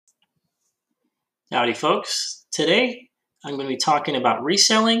Howdy, folks. Today, I'm going to be talking about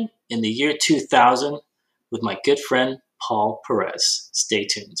reselling in the year 2000 with my good friend, Paul Perez. Stay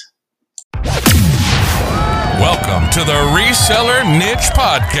tuned. Welcome to the Reseller Niche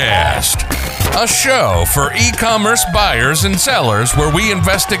Podcast, a show for e-commerce buyers and sellers where we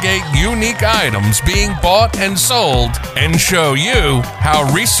investigate unique items being bought and sold and show you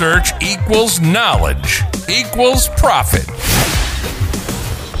how research equals knowledge equals profit.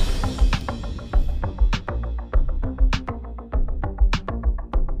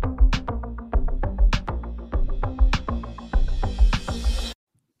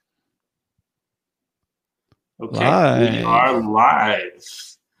 Okay, we are live.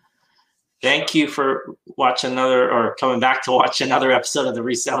 Thank you for watching coming back to watch another episode of the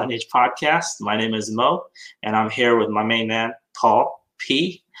Reselling Niche Podcast. My name is Mo, and I'm here with my main man, Paul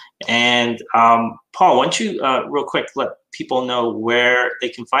P. And Paul, why don't you real quick let people know where they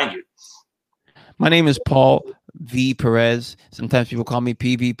can find you? My name is Paul V. Perez. Sometimes people call me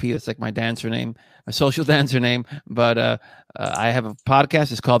PVP. It's like my dancer name, my social dancer name. But I have a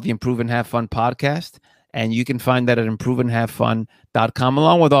podcast. It's called the Improve and Have Fun Podcast. And you can find that at improveandhavefun.com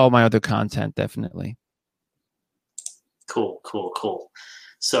along with all my other content, definitely. Cool.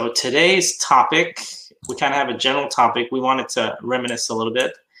 So today's topic, we kind of have a general topic. We wanted to reminisce a little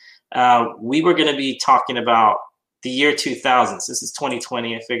bit. We were going to be talking about the year 2000. This is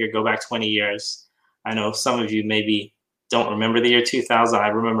 2020. I figured go back 20 years. I know some of you maybe don't remember the year 2000. I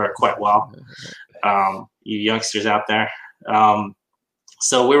remember it quite well. You youngsters out there.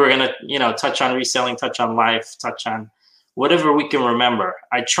 So we were going to, touch on reselling, touch on life, touch on whatever we can remember.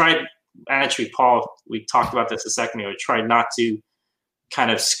 I tried, actually, Paul, we talked about this a second ago. We tried not to kind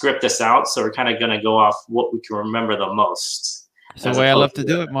of script this out. So we're kind of going to go off what we can remember the most. That's the way I love to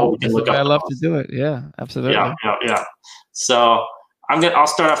do it, Mo. That's the way I love to do it. Yeah, absolutely. Yeah. So I'll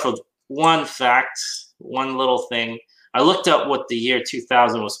start off with one fact, one little thing. I looked up what the year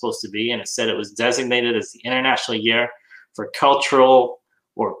 2000 was supposed to be, and it said it was designated as the International Year for Cultural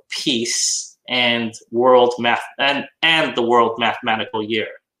or Peace and World Math and the World Mathematical Year.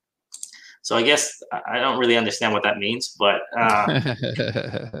 So I guess I don't really understand what that means, but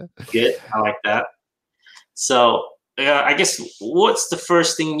good. I like that. So I guess what's the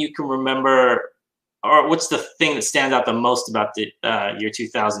first thing you can remember, or what's the thing that stands out the most about the year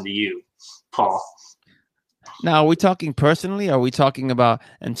 2000 to you, Paul? Now, are we talking personally? Or are we talking about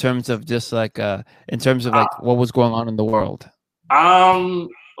in terms of just like what was going on in the world?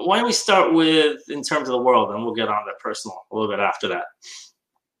 Why don't we start with in terms of the world, and we'll get on to personal a little bit after that.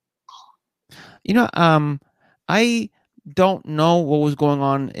 I don't know what was going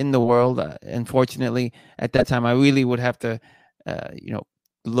on in the world. Unfortunately, at that time, I really would have to,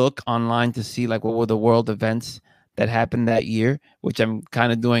 look online to see like what were the world events that happened that year, which I'm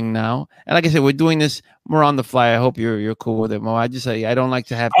kind of doing now. And like I said, we're doing this more on the fly. I hope you're cool with it, Mo. I just say I don't like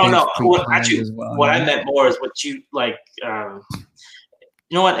to have. Oh no! What I meant more is what you like.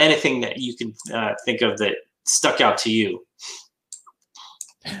 You know what? Anything that you can think of that stuck out to you.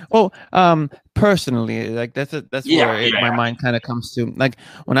 Well, personally, like that's where my mind kind of comes to. Like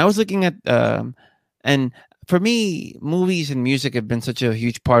when I was looking at, and for me, movies and music have been such a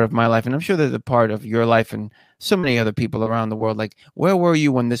huge part of my life, and I'm sure they're a part of your life and so many other people around the world. Like, where were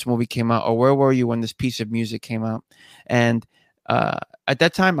you when this movie came out, or where were you when this piece of music came out? And at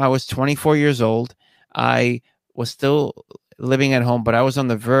that time, I was 24 years old. I was still living at home, but I was on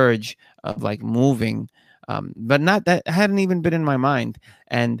the verge of like moving. But not that hadn't even been in my mind.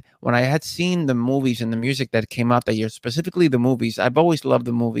 And when I had seen the movies and the music that came out that year, specifically the movies, I've always loved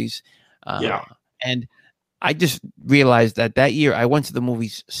the movies. And I just realized that year I went to the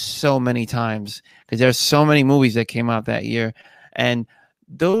movies so many times because there's so many movies that came out that year. And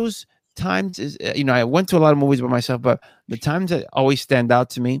those times I went to a lot of movies by myself, but the times that always stand out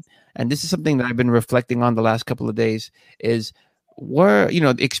to me, and this is something that I've been reflecting on the last couple of days, is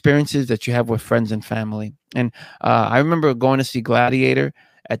the experiences that you have with friends and family. And I remember going to see Gladiator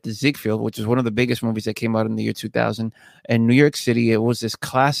at the Ziegfeld, which was one of the biggest movies that came out in the year 2000 in New York City. It was this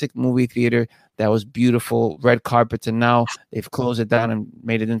classic movie theater that was beautiful, red carpets, and now they've closed it down and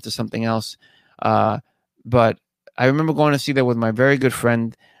made it into something else. But I remember going to see that with my very good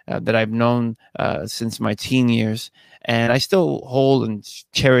friend that I've known since my teen years, and I still hold and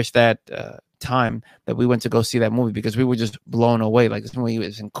cherish that time that we went to go see that movie because we were just blown away. Like, this movie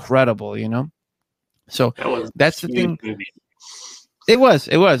was incredible, So that's the thing. Movie. It was,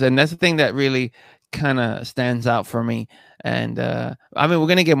 and that's the thing that really kind of stands out for me. And I mean, we're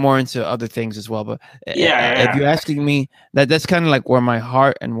gonna get more into other things as well. But if you're asking me, that's kind of like where my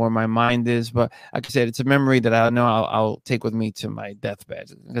heart and where my mind is. But like I said, it's a memory that I know I'll take with me to my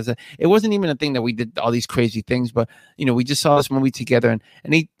deathbed, because it wasn't even a thing that we did all these crazy things. But we just saw this movie together, and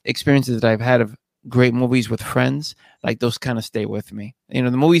any experiences that I've had of great movies with friends, like those kind of stay with me. The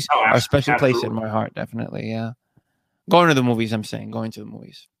movies are a special place in my heart, definitely. Yeah, going to the movies. I'm saying going to the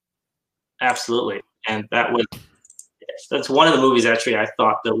movies. Absolutely, and that's one of the movies actually I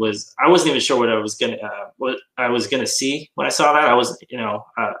thought I wasn't even sure what I was gonna see when I saw that. I was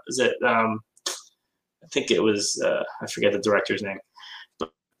I think it was I forget the director's name,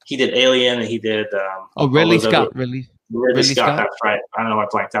 but he did Alien and he did Ridley Scott. Ridley Scott. That's right. I don't know. I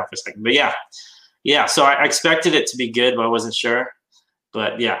blanked out for a second, but yeah. So I expected it to be good, but I wasn't sure.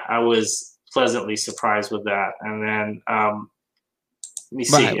 But yeah, I was pleasantly surprised with that. And then let me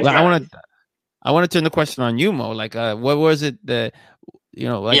see. I want to turn the question on you, Mo. Like, what was it that,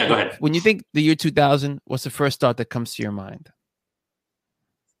 go ahead. When you think the year 2000, what's the first thought that comes to your mind?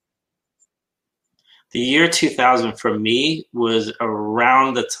 The year 2000 for me was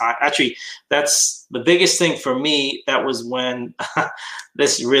around the time. Actually, that's the biggest thing for me. That was when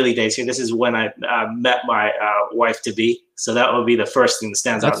this really dates me. This is when I met my wife to be. So that would be the first thing that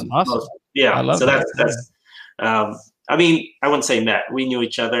stands out. That's awesome. Yeah. I love so that's. I mean, I wouldn't say met. We knew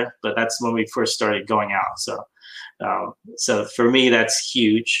each other, but that's when we first started going out. So for me, that's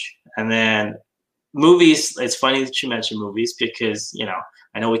huge. And then movies. It's funny that you mentioned movies because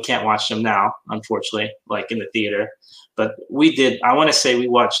I know we can't watch them now, unfortunately, like in the theater. But we did. I want to say we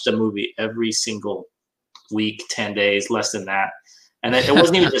watched a movie every single week, 10 days, less than that. And it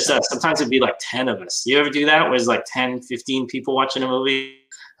wasn't even just us. Sometimes it'd be like 10 of us. You ever do that? Where it's like 10, 15 people watching a movie?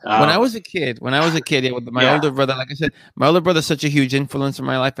 When I was a kid, with my older brother, like I said, my older brother is such a huge influence in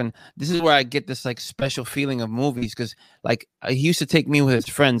my life, and this is where I get this like special feeling of movies, because like he used to take me with his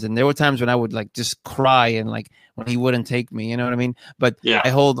friends, and there were times when I would like just cry and like when he wouldn't take me, you know what I mean? But I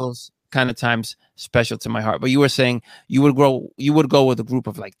hold those kind of times special to my heart. But you were saying you would go with a group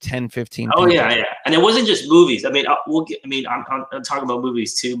of like 10, 15 people. Oh yeah, and it wasn't just movies. I mean, I'm talking about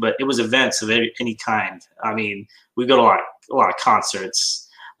movies too, but it was events of any kind. I mean, we go to a lot of concerts.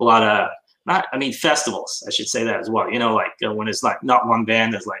 A lot of festivals, I should say that as well. When it's like not one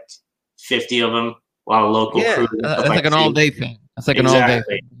band, there's like 50 of them, a lot of local crews. That's like an all-day thing. That's like an all-day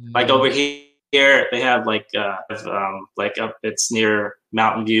thing. Like over here, they have it's near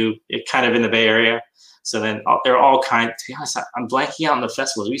Mountain View, kind of in the Bay Area. So then they're all kind. To be honest, I'm blanking out on the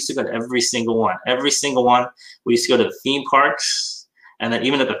festivals. We used to go to every single one. We used to go to the theme parks, and then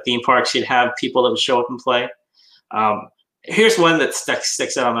even at the theme parks, you'd have people that would show up and play. Here's one that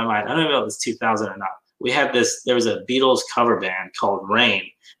sticks out on my mind. I don't even know if it's 2000 or not. There was a Beatles cover band called Rain,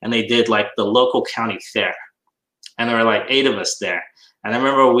 and they did like the local county fair. And there were like 8 of us there. And I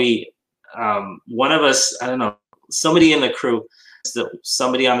remember one of us, I don't know, somebody in the crew,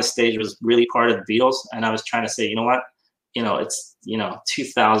 somebody on the stage was really part of the Beatles. And I was trying to say, you know what? It's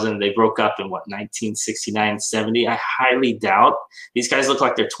 2000. They broke up in 1969, 70. I highly doubt these guys look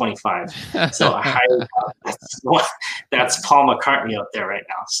like they're 25. So I highly doubt that's Paul McCartney out there right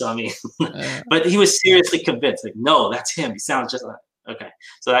now. So I mean, but he was seriously convinced. Like, no, that's him. He sounds just like. Okay.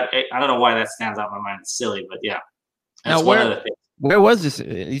 So I don't know why that stands out in my mind. It's silly, but yeah. That's one of the things. Where was this?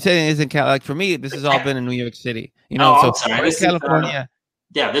 You said it isn't California. Like for me, this has all been in New York City. California.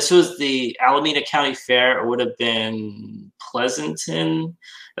 This was the Alameda County Fair. It would have been Pleasanton.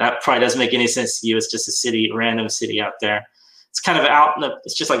 That probably doesn't make any sense to you. It's just a random city out there. It's kind of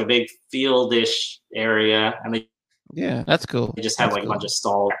it's just like a big fieldish area. And that's cool. They just have a bunch of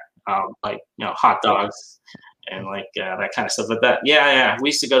stalls, hot dogs and that kind of stuff. But we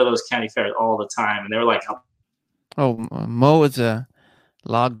used to go to those county fairs all the time, and they were like, Mo is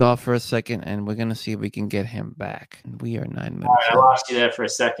logged off for a second, and we're gonna see if we can get him back. We are 9 minutes. All right, I lost you there for a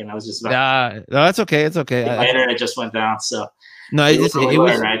second. I was just about. No, that's okay. It's okay. My internet just went down, so. No, it was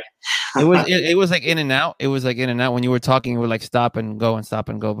like in and out. It was like in and out. When you were talking, you were like stop and go.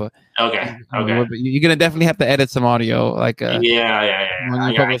 But okay. You're gonna definitely have to edit some audio, like When you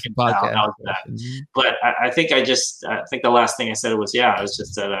publish a podcast. But I think the last thing I said was I was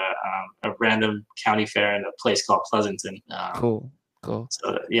just at a random county fair in a place called Pleasanton. Cool.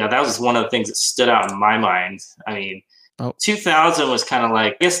 So that was one of the things that stood out in my mind. I mean, 2000 was kind of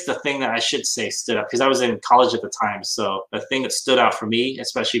like, I guess the thing that I should say stood out, because I was in college at the time. So the thing that stood out for me,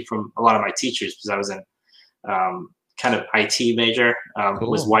 especially from a lot of my teachers, because I was in kind of IT major,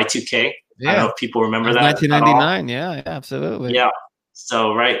 was Y2K. I don't know if people remember that. 1999. Yeah, absolutely. Yeah.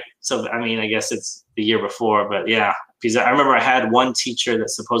 So, right. So, I mean, I guess it's the year before, but because I remember I had one teacher that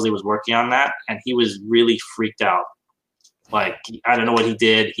supposedly was working on that, and he was really freaked out. Like, I don't know what he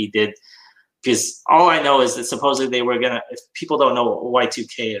did. Because all I know is that supposedly they were gonna. If people don't know what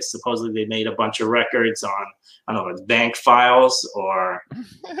Y2K is, supposedly they made a bunch of records on, I don't know, bank files or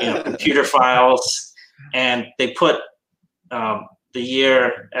computer files, and they put the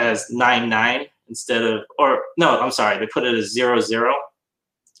year as 99 instead of, or no, I'm sorry, they put it as 00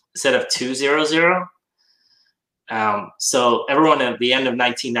 instead of 200. So everyone at the end of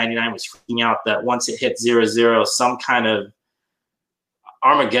 1999 was freaking out that once it hit 00, some kind of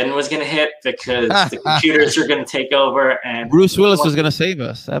Armageddon was going to hit because the computers were going to take over, and Bruce Willis was going to save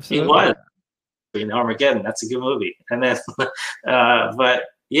us. Absolutely, he was. Armageddon, that's a good movie. And then, but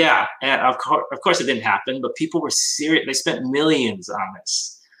yeah, and of course, it didn't happen. But people were serious; they spent millions on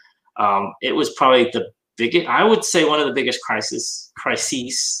this. It was probably the biggest. I would say one of the biggest crises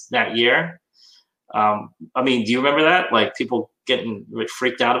that year. I mean, do you remember that? Like people getting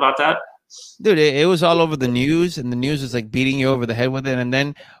freaked out about that? Dude, it was all over the news, and the news was like beating you over the head with it. And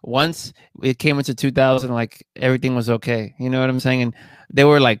then once it came into 2000, like everything was okay. You know what I'm saying? And there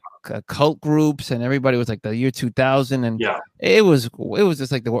were like cult groups, and everybody was like the year 2000, and it was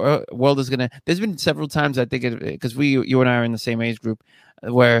just like the world is gonna. There's been several times I think because you and I are in the same age group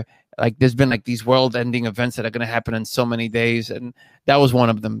where like there's been like these world-ending events that are gonna happen in so many days, and that was one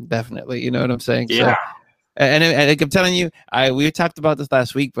of them definitely. You know what I'm saying? Yeah. So, and I'm telling you, we talked about this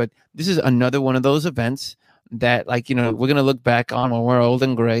last week, but this is another one of those events that, like, we're gonna look back on when we're old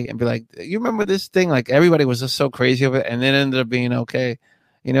and gray and be like, you remember this thing? Like everybody was just so crazy of it, and it ended up being okay.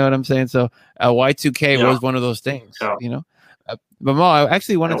 You know what I'm saying? So Y2K was one of those things. But Mo, I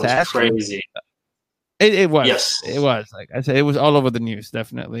actually wanted to ask crazy. It was. Yes. It was. Like I said, it was all over the news,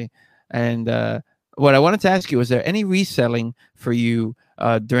 definitely. And what I wanted to ask you, was there any reselling for you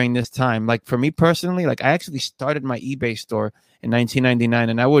during this time? Like for me personally, like I actually started my eBay store in 1999,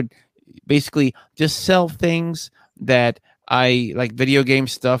 and I would basically just sell things that I like, video game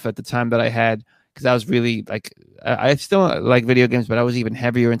stuff at the time that I had, because I was really like, I still like video games, but I was even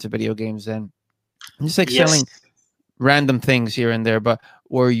heavier into video games then. I'm just like selling random things here and there. But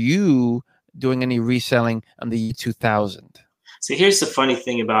were you doing any reselling on the year 2000? So here's the funny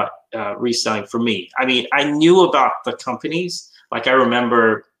thing about reselling for me. I mean, I knew about the companies. Like I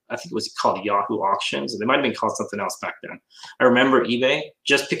remember, I think it was called Yahoo Auctions, or they might have been called something else back then. I remember eBay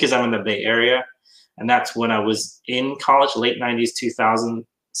just because I'm in the Bay Area, and that's when I was in college, late 90s, 2000.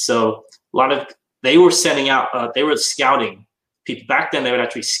 So a lot of, they were sending out, they were scouting people. Back then, they would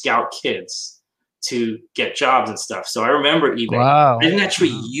actually scout kids to get jobs and stuff. So I remember eBay. Wow. I didn't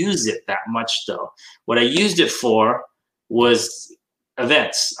actually use it that much though. What I used it for was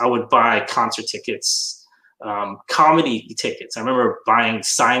events. I would buy concert tickets, comedy tickets. I remember buying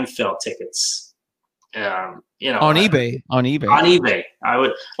Seinfeld tickets. On eBay. On eBay. I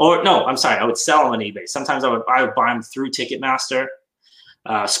would sell them on eBay. Sometimes I would buy them through Ticketmaster.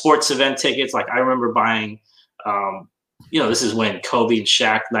 Sports event tickets. Like I remember buying, this is when Kobe and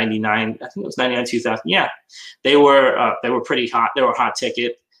Shaq, 99, I think it was 99, 2000. Yeah, they were pretty hot. They were a hot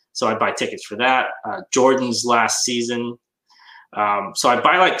ticket. So I'd buy tickets for that. Jordan's last season. So I'd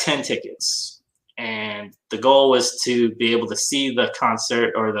buy like 10 tickets. And the goal was to be able to see the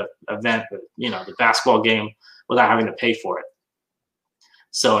concert or the event, the basketball game, without having to pay for it.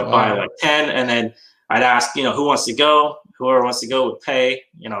 So I'd buy like 10, and then I'd ask, who wants to go? Whoever wants to go would pay.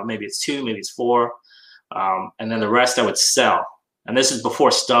 Maybe it's 2, maybe it's 4. And then the rest I would sell. And this is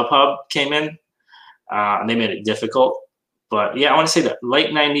before StubHub came in, and they made it difficult. But yeah, I want to say that late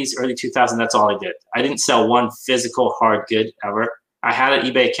 90s, early 2000s, that's all I did. I didn't sell one physical hard good ever. I had an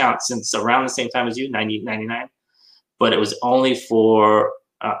eBay account since around the same time as you, 98, 99. But it was only for,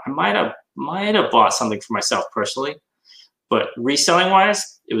 I might have bought something for myself personally. But reselling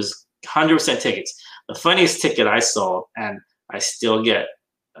wise, it was 100% tickets. The funniest ticket I sold, and I still get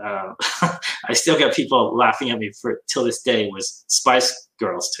people laughing at me till this day, was Spice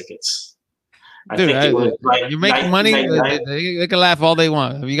Girls tickets. You make money. They can laugh all they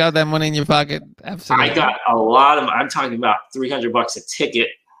want. Have you got that money in your pocket? Absolutely. I got a lot of. I'm talking about $300 a ticket,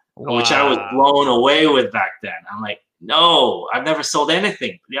 which I was blown away with back then. I'm like, no, I've never sold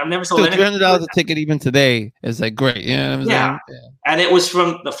anything. I've never sold anything. $300 a ticket even today is like great. You know what I'm saying? Yeah. And it was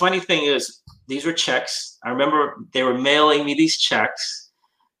from, the funny thing is, these were checks. I remember they were mailing me these checks,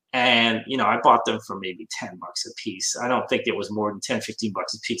 and I bought them for maybe $10 a piece. I don't think it was more than $10, $15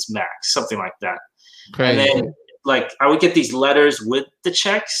 a piece max, something like that. Crazy. And then like I would get these letters with the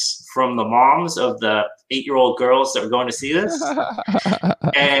checks from the moms of the 8-year-old girls that were going to see this.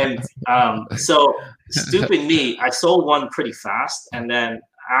 And so stupid me, I sold one pretty fast. And then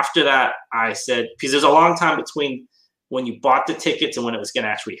after that, I said, because there's a long time between when you bought the tickets and when it was going to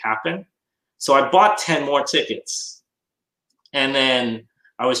actually happen. So I bought 10 more tickets, and then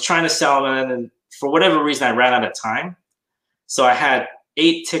I was trying to sell them, and then for whatever reason, I ran out of time. So I had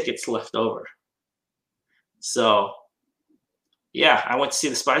 8 tickets left over. So yeah, I went to see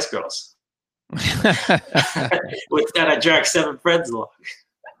the Spice Girls. With that, I dragged 7 friends along.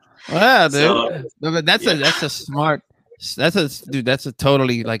 Wow, dude. So, but that's a smart. That's a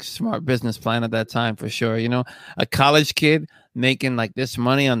totally like smart business plan at that time for sure. You know, a college kid making like this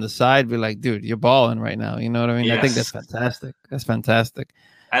money on the side, be like, dude, you're balling right now. You know what I mean? Yes. I think that's fantastic. That's fantastic.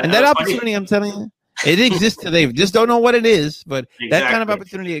 And that opportunity, I'm telling you, it exists today. We just don't know what it is, but that kind of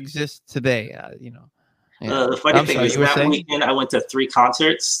opportunity exists today. You know. Yeah. The funny thing is that weekend I went to 3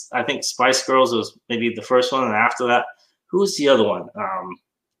 concerts. I think Spice Girls was maybe the first one, and after that, who was the other one?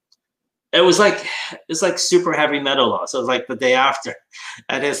 It's like super heavy metal. So it was like the day after,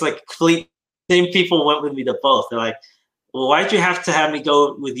 and it's like same people went with me to both. They're like, "Well, why'd you have to have me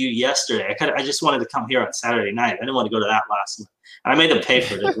go with you yesterday? I just wanted to come here on Saturday night. I didn't want to go to that last one." And I made them pay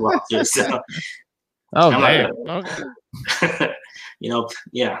for it as well too. So, okay. You know,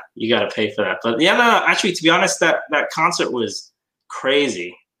 yeah, you got to pay for that. But yeah, no, actually, to be honest, that concert was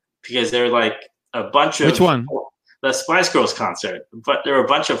crazy because they're like a bunch of. Which one? The Spice Girls concert, but there were a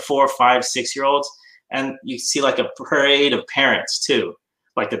bunch of 4, 5, 6-year-olds, and you see like a parade of parents too,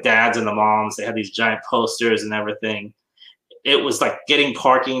 like the dads and the moms. They had these giant posters and everything. It was like getting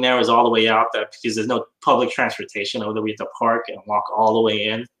parking there was all the way out there because there's no public transportation over there. We had to park and walk all the way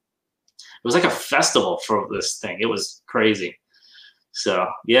in. It was like a festival for this thing. It was crazy. So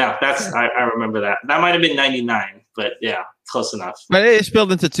yeah, I remember that. That might have been 99, but yeah, close enough. But it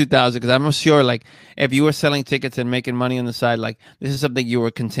spilled into 2000 because I'm sure, like, if you were selling tickets and making money on the side, like, this is something you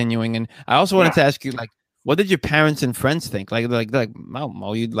were continuing. And I also wanted to ask you, like, what did your parents and friends think? Like,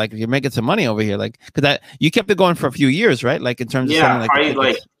 oh, you're making some money over here, like, because you kept it going for a few years, right? Like in terms of selling, probably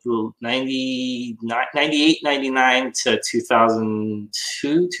like 98, 99 to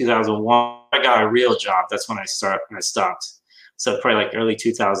 2002, 2001. I got a real job. That's when I stopped. So probably like early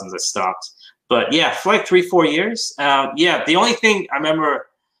 2000s I stopped. But yeah, for like 3-4 years. The only thing I remember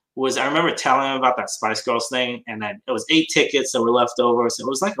telling him about that Spice Girls thing, and then it was 8 tickets that were left over. So it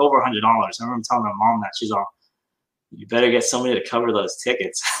was like over $100. I remember telling my mom that. She's all, "You better get somebody to cover those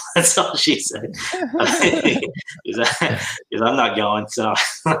tickets." That's all she said. Because I'm not going. So,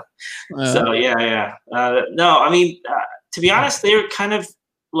 so yeah. No, I mean, to be honest, they're kind of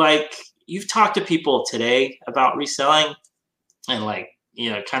like, you've talked to people today about reselling, and like, you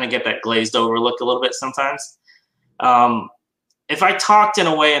know, kind of get that glazed over look a little bit sometimes. If I talked in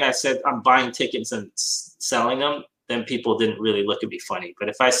a way and I said I'm buying tickets and selling them, then people didn't really look at me funny. But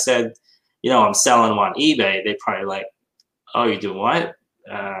if I said, you know, I'm selling them on eBay, they probably like, "Oh, you're doing what?"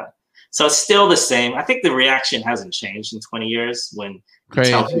 So it's still the same. I think the reaction hasn't changed in 20 years when you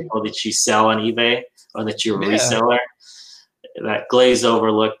tell people that you sell on eBay or that you're a reseller. That glazed over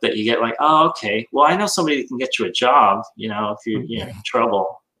look that you get, like, "Oh, okay, well, I know somebody that can get you a job, you know, if you're in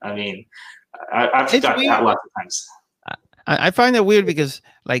trouble." I mean, I've got that lots of times. I find that weird because,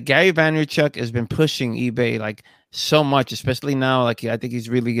 like, Gary Vaynerchuk has been pushing eBay like so much, especially now. Like, I think he's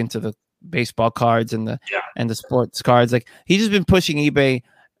really into the baseball cards and the sports cards. Like, he's just been pushing eBay,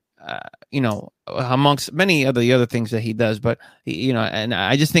 you know, amongst many of the other things that he does. But you know, and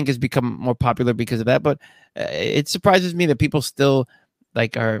I just think it's become more popular because of that. But it surprises me that people still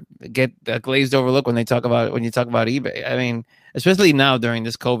like get a glazed over look when you talk about eBay. I mean, especially now during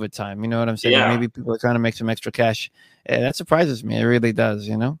this COVID time, you know what I'm saying? Maybe people are trying to make some extra cash. That surprises me. It really does,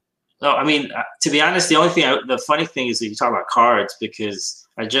 you know? No, I mean, to be honest, the funny thing is that you talk about cards, because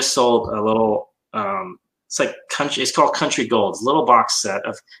I just sold a little, it's called Country Gold's little box set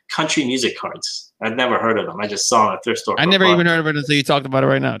of country music cards. I'd never heard of them. I just saw them at a thrift store. I never even heard of it until you talked about it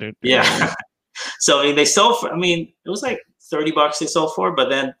right now, dude. Yeah. So, I mean, they sold for, it was like $30 they sold for, but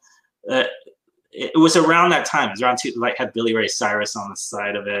then it was around that time. It was around had Billy Ray Cyrus on the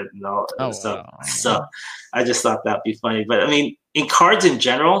side of it and all that stuff. Wow. So I just thought that'd be funny. But I mean, in cards in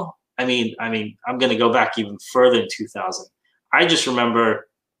general, I mean, I'm going to go back even further in 2000. I just remember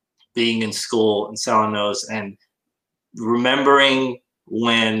being in school and selling those and remembering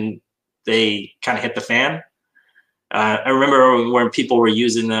when they kind of hit the fan. I remember when people were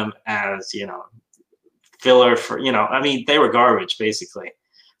using them as, you know, filler for, you know, I mean, they were garbage basically.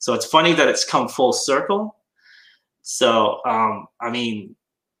 So it's funny that it's come full circle. So, I mean,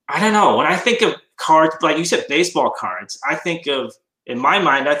 I don't know. When I think of cards, like you said, baseball cards, I think of, in my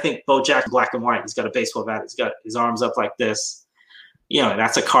mind, I think Bo Jackson, black and white. He's got a baseball bat. He's got his arms up like this. You know,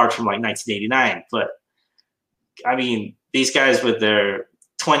 that's a card from like 1989. But I mean, these guys with their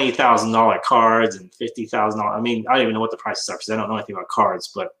 $20,000 cards and $50,000. I mean, I don't even know what the prices are because I don't know anything about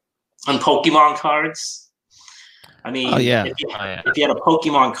cards. But on Pokemon cards, I mean, if you had a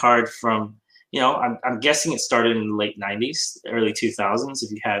Pokemon card from, I'm guessing it started in the late 90s, early 2000s.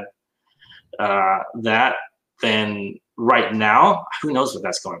 If you had that, then right now, who knows what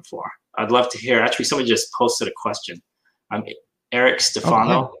that's going for? I'd love to hear. Actually, somebody just posted a question. I'm Eric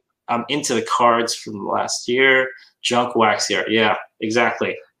Stefano. Oh, yeah. I'm into the cards from last year. Junk wax here. Yeah,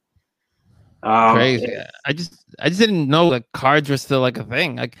 exactly. Crazy. I just didn't know that cards were still like a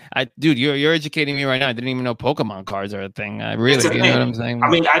thing. Like, dude, you're educating me right now. I didn't even know Pokemon cards are a thing. Really, you know what I'm saying? I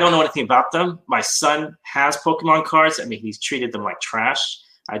mean, I don't know anything about them. My son has Pokemon cards. I mean, he's treated them like trash.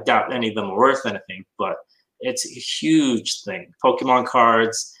 I doubt any of them are worth anything, but it's a huge thing. Pokemon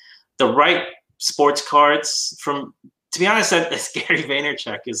cards, the right sports cards from, to be honest, Gary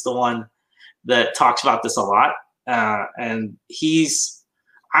Vaynerchuk is the one that talks about this a lot. And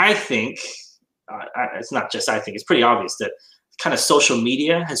I think, it's not just I think, it's pretty obvious that kind of social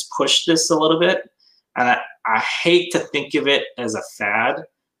media has pushed this a little bit. And I hate to think of it as a fad,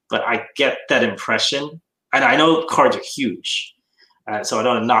 but I get that impression. And I know cards are huge. So I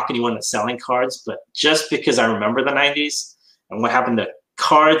don't want to knock anyone that's selling cards, but just because I remember the 90s and what happened to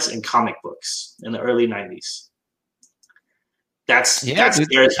cards and comic books in the early 90s. That's scares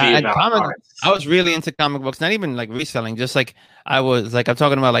me about cards. I was really into comic books, not even like reselling, just like I'm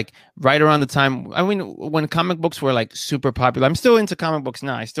talking about like right around the time. I mean, when comic books were like super popular. I'm still into comic books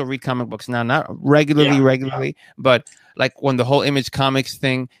now. I still read comic books now, not regularly, but like when the whole Image Comics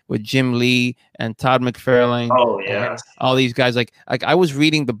thing with Jim Lee and Todd McFarlane, all these guys, like I was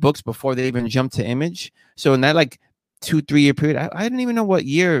reading the books before they even jumped to Image. So in that like 2-3 year period, I didn't even know what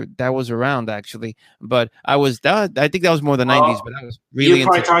year that was around actually, but I think that was more the 90s, but I was really you're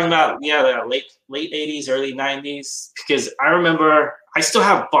probably talking about the late 80s, early 90s, because I remember I still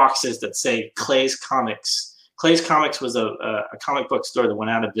have boxes that say Clay's Comics. Clay's Comics was a comic book store that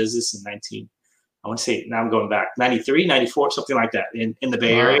went out of business in I want to say, now I'm going back, 93, 94, something like that in the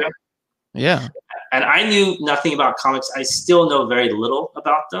Bay Area. Yeah. And I knew nothing about comics. I still know very little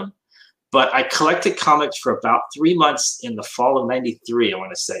about them. But I collected comics for about 3 months in the fall of 93, I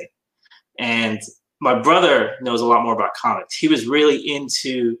want to say. And my brother knows a lot more about comics. He was really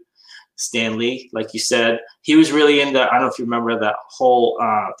into Stan Lee, like you said. He was really into, I don't know if you remember that whole,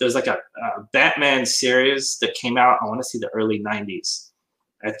 there's like a Batman series that came out, I want to say the early 90s.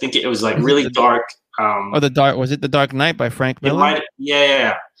 I think it was like really dark. Was it The Dark Knight by Frank Miller?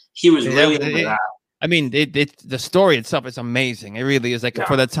 Yeah. He was really into that. I mean, the story itself is amazing. It really is. Like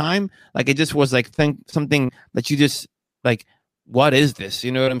for the time, like it just was like something that you just like, what is this?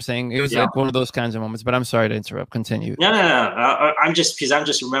 You know what I'm saying? It was like one of those kinds of moments. But I'm sorry to interrupt. Continue. No. I'm just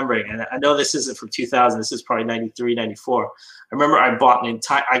remembering, and I know this isn't from 2000. This is probably 93, 94. I remember I bought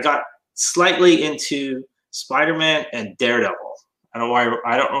I got slightly into Spider-Man and Daredevil. I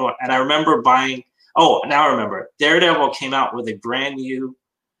don't know. And I remember buying. Oh, now I remember. Daredevil came out with a brand new.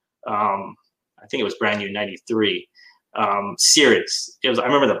 I think it was brand new 93 series. I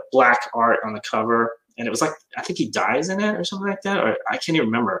remember the black art on the cover, and it was like, I think he dies in it or something like that, or I can't even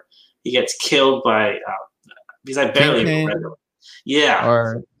remember. He gets killed by because I barely read it. Yeah.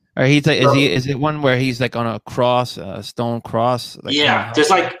 Or he's like, is it one where he's like on a cross, a stone cross? Like, there's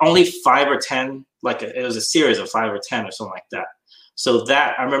like only 5 or 10. Like it was a series of 5 or 10 or something like that. So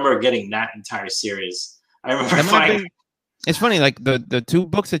that I remember getting that entire series. I remember finding. It's funny, like the 2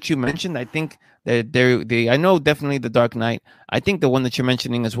 books that you mentioned, I think I know definitely The Dark Knight. I think the one that you're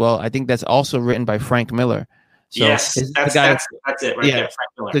mentioning as well, I think that's also written by Frank Miller. So yes, that's it right there,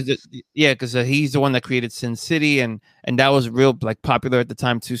 Frank Miller. Because he's the one that created Sin City, and that was real like popular at the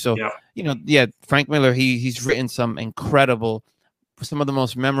time too. So Frank Miller, he's written some of the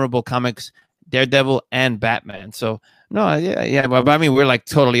most memorable comics, Daredevil and Batman. So but I mean we're like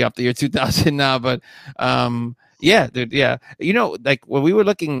totally up the year 2000 now, but yeah, dude. Yeah. You know, like when we were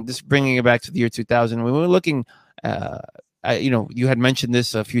looking, just bringing it back to the year 2000, when we were looking, you had mentioned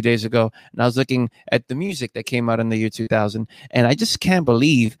this a few days ago, and I was looking at the music that came out in the year 2000, and I just can't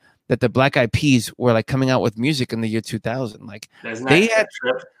believe that the Black Eyed Peas were like coming out with music in the year 2000. Like they had,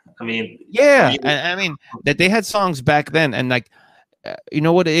 I mean, I mean that they had songs back then, and like, you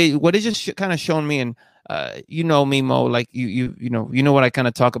know what it just kind of shown me, and you know me, Mo, like you know what I kind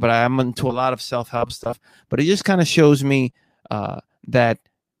of talk about. I'm into a lot of self-help stuff, but it just kind of shows me that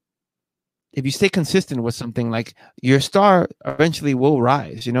if you stay consistent with something, like your star eventually will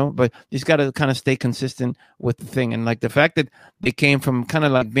rise, but you just got to kind of stay consistent with the thing. And like the fact that they came from kind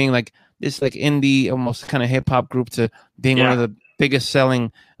of like being like this like indie, almost kind of hip hop group to being one of the biggest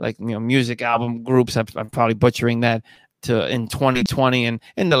selling like music album groups. I'm probably butchering that. to in 2020 and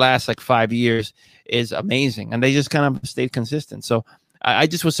in the last like 5 years is amazing, and they just kind of stayed consistent. So I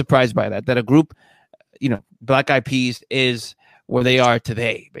just was surprised by that a group, Black Eyed Peas is where they are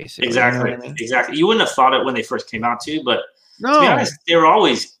today, basically. Exactly, you know what I mean? Exactly. You wouldn't have thought it when they first came out too, but no. To be honest, they were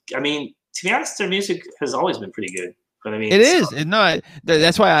always. I mean, to be honest, their music has always been pretty good. But I mean, it is.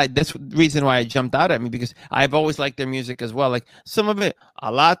 That's why that's the reason why it jumped out at me, because I've always liked their music as well. Like some of it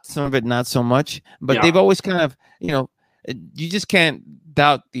a lot, some of it not so much. But they've always kind of, you just can't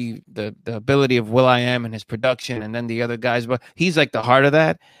doubt the ability of will.i.am and his production, and then the other guys. But he's like the heart of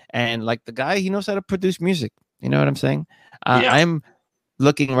that, and like the guy, he knows how to produce music. You know what I'm saying? I'm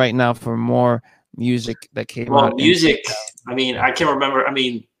looking right now for more music that came out. Well, music. I mean, I can't remember. I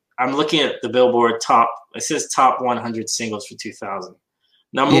mean, I'm looking at the Billboard top. It says top 100 singles for 2000.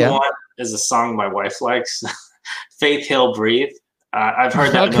 Number one is a song my wife likes, "Faith Hill Breathe." I've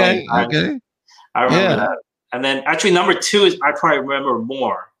heard that a million times. Okay. I remember that. And then actually number two is, I probably remember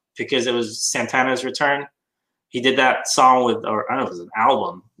more because it was Santana's Return. He did that song with, or I don't know if it was an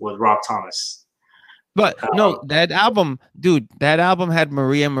album with Rob Thomas. But no, that album, dude, that album had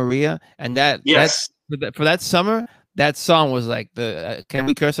Maria Maria, and for that summer, that song was like the. Can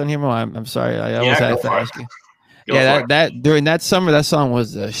we curse on here, Mo? I'm sorry. I always have to ask you. That during that summer, that song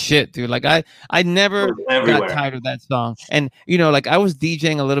was the shit, dude. Like I never got tired of that song, and like I was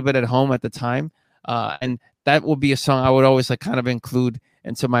DJing a little bit at home at the time, and that would be a song I would always like kind of include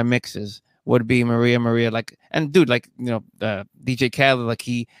into my mixes. Would be Maria Maria, like, and dude, like, DJ Khaled, like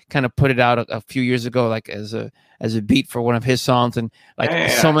he kind of put it out a few years ago, like as a beat for one of his songs, and like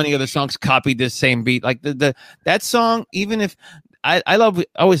so many other songs copied this same beat. Like that song, even if I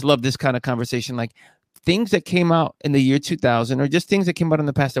always love this kind of conversation, like things that came out in the year 2000 or just things that came out in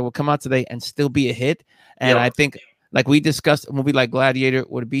the past that will come out today and still be a hit. And I think, like we discussed, a movie like Gladiator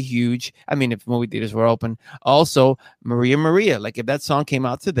would be huge. I mean, if movie theaters were open. Also, Maria Maria, like if that song came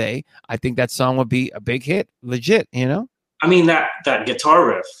out today, I think that song would be a big hit, legit, I mean, that guitar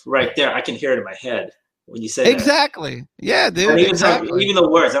riff right there, I can hear it in my head when you say that. Exactly. Yeah, dude. Even the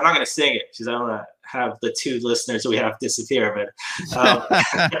words, I'm not going to sing it because I don't want to have the two listeners we have disappear. But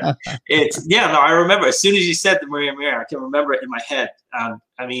I remember as soon as you said the Maria Maria, I can remember it in my head. I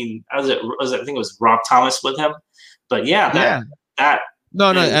mean, I think it was Rob Thomas with him. But and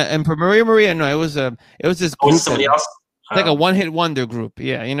for Maria Maria, no, it was this group, somebody else, like a one-hit wonder group.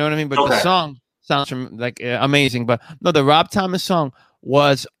 Yeah, you know what I mean. But the song sounds amazing. But no, the Rob Thomas song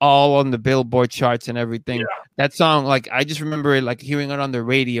was all on the Billboard charts and everything. Yeah. That song, like I just remember it, like hearing it on the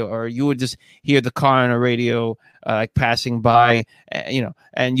radio, or you would just hear the car on the radio, like passing by,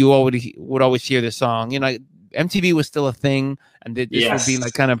 and you would always hear the song. MTV was still a thing, and this would be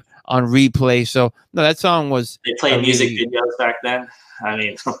like kind of on replay. So no, that song was. They played music videos back then. I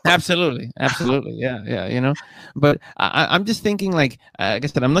mean, absolutely, yeah. But I'm just thinking, like I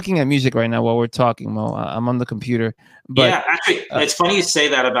said, I'm looking at music right now while we're talking, Mo. I'm on the computer. But actually, it's funny you say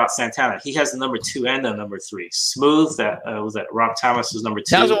that about Santana. He has the number 2 and the number 3. Smooth, that was that Rob Thomas was number 2.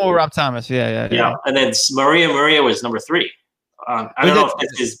 That was one with Rob Thomas. Yeah. And then Maria Maria was number 3. I don't know if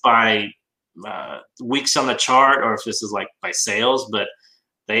this is by weeks on the chart or if this is like by sales, but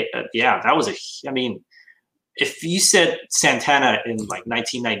that was I mean, if you said Santana in like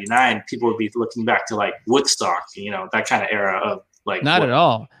 1999, people would be looking back to like Woodstock, that kind of era of like. Not at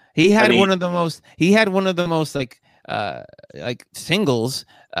all. He had one of the most. He had one of the most like singles.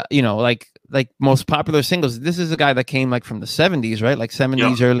 Like most popular singles. This is a guy that came like from the 70s, right? Like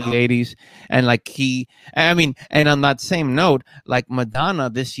 70s, early 80s, and like and on that same note, like Madonna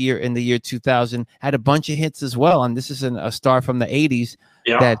this year in the year 2000 had a bunch of hits as well, and this is a star from the 80s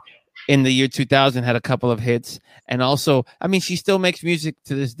that. In the year 2000 had a couple of hits, and also, I mean, she still makes music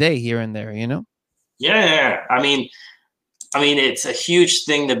to this day here and there, Yeah. I mean, it's a huge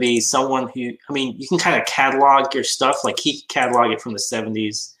thing to be someone who, I mean, you can kind of catalog your stuff. Like he catalog it from the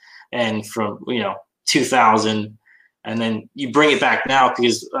 70s and from, 2000, and then you bring it back now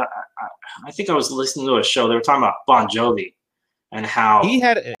because I think I was listening to a show. They were talking about Bon Jovi and how he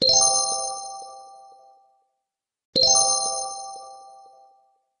had.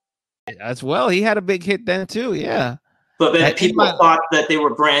 As well, he had a big hit then too, yeah. But then people thought that they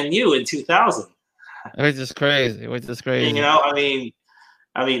were brand new in 2000, which is crazy. I mean,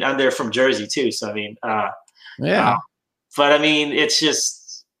 I'm there from Jersey too, so I mean, but I mean, it's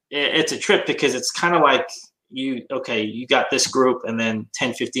just it's a trip because it's kind of like you got this group, and then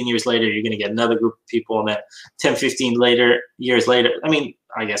 10, 15 years later, you're going to get another group of people, and then 10, 15 years later. I mean,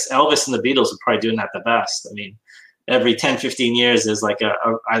 I guess Elvis and the Beatles are probably doing that the best. I mean. Every 10, 15 years is like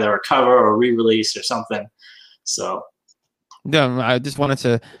either a cover or a re-release or something. So, I just wanted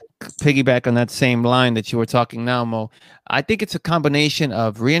to piggyback on that same line that you were talking now, Mo. I think it's a combination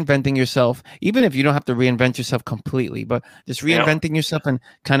of reinventing yourself, even if you don't have to reinvent yourself completely, but just reinventing yourself and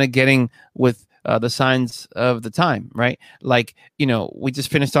kind of getting with the signs of the time, right? Like, we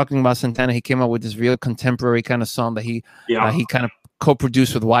just finished talking about Santana. He came out with this real contemporary kind of song that he kind of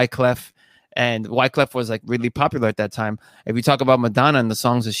co-produced with Wyclef. And Wyclef was like really popular at that time. If you talk about Madonna and the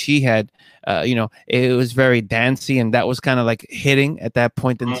songs that she had, it was very dancey, and that was kind of like hitting at that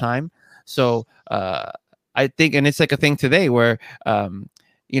point in time. So I think, and it's like a thing today where, when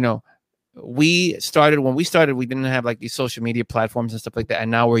we started, we didn't have like these social media platforms and stuff like that.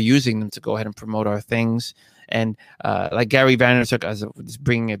 And now we're using them to go ahead and promote our things. And like Gary Vaynerchuk, as just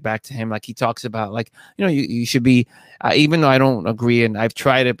bringing it back to him, like he talks about, like, you should be, even though I don't agree and I've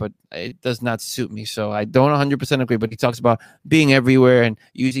tried it, but it does not suit me. So I don't 100% agree. But he talks about being everywhere and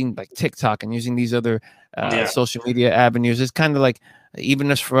using like TikTok and using these other social media avenues. It's kind of like,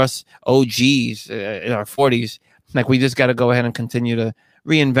 even as for us OGs in our 40s, like we just got to go ahead and continue to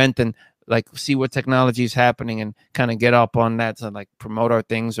reinvent and like see what technology is happening and kind of get up on that to like promote our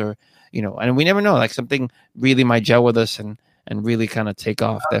things, or and we never know, like something really might gel with us and really kind of take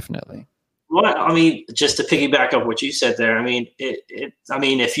off. Definitely. Well, I mean, just to piggyback up what you said there, I mean, I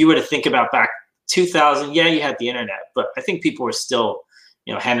mean, if you were to think about back 2000, you had the internet, but I think people were still,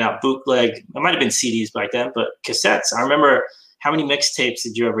 handing out bootleg. It might have been CDs back then, but cassettes. I remember, how many mixtapes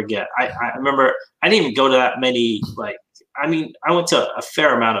did you ever get? I remember I didn't even go to that many. Like, I mean, I went to a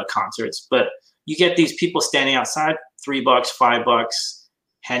fair amount of concerts, but you get these people standing outside, $3, $5,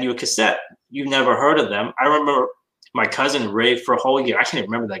 hand you a cassette. You've never heard of them. I remember my cousin raved for a whole year. I can't even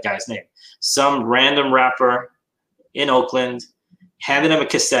remember that guy's name. Some random rapper in Oakland handed him a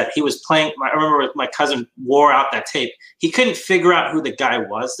cassette. He was playing. I remember my cousin wore out that tape. He couldn't figure out who the guy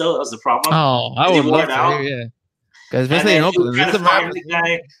was, though. That was the problem. Oh, I would love to hear, yeah. Because especially in Oakland, the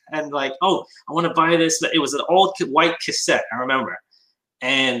guy and like, oh, I want to buy this. It was an old white cassette, I remember.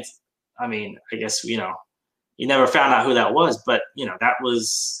 And I mean, I guess, you never found out who that was, but that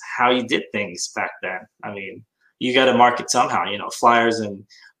was how you did things back then. I mean, you got to market somehow, flyers and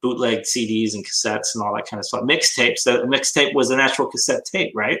bootleg CDs and cassettes and all that kind of stuff. Mixtapes. The mixtape was an actual cassette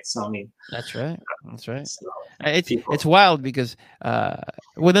tape, right? So I mean, that's right. So, it's wild because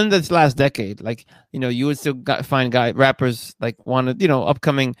within this last decade, like you would still find rappers like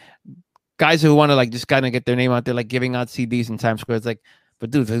upcoming guys who want to like just kind of get their name out there, like giving out CDs in Times Square. It's like, but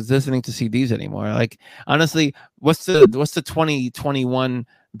dude, who's listening to CDs anymore? Like, honestly, what's the 2021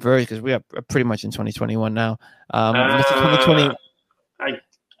 version? Because we are pretty much in 2021 now. What's the 2020?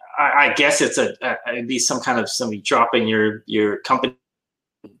 I guess it'd be some kind of somebody dropping your company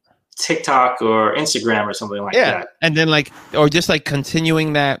TikTok or Instagram or something like that. And then or just like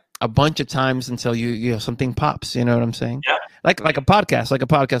continuing that a bunch of times until you something pops. You know what I'm saying? Yeah. Like a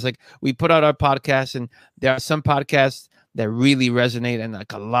podcast. Like we put out our podcast, and there are some podcasts that really resonate, and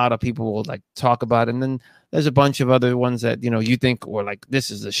like a lot of people will like talk about it. And then there's a bunch of other ones that you think were like, this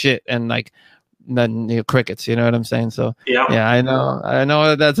is the shit, and like then crickets. You know what I'm saying? So yeah, I know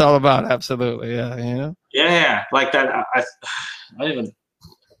what that's all about. Absolutely, yeah, like that. I don't even.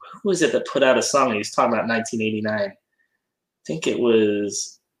 Who was it that put out a song? He was talking about 1989. I think it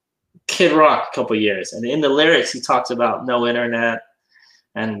was Kid Rock a couple of years, and in the lyrics he talks about no internet,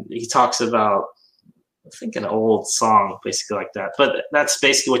 and he talks about, I think, an old song basically like that. But that's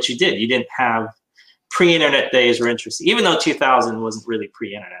basically what you did. You didn't have pre-internet days were interesting, even though 2000 wasn't really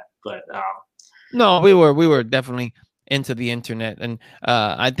pre-internet. But no, we were definitely into the internet. And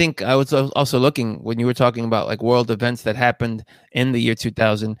I think I was also looking when you were talking about like world events that happened in the year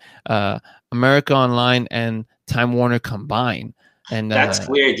 2000, America Online and Time Warner combined. And that's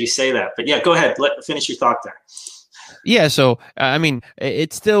weird you say that, but yeah, go ahead. Finish your thought there. Yeah, so I mean,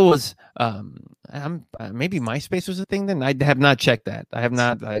 it still was. Maybe MySpace was a thing then. I have not checked that. I have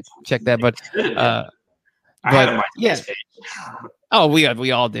not checked that, but I had a MySpace page. Oh,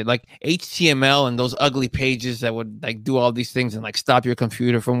 we all did. Like HTML and those ugly pages that would like do all these things and like stop your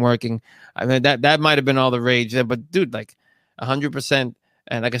computer from working. I mean, that might have been all the rage. But dude, like 100%.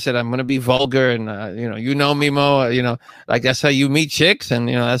 And like I said, I'm gonna be vulgar, and me, Mo. Like that's how you meet chicks, and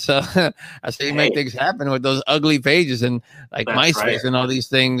that's how you make things happen with those ugly pages and like MySpace and all these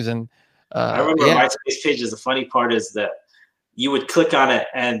things. And I remember MySpace pages. The funny part is that you would click on it,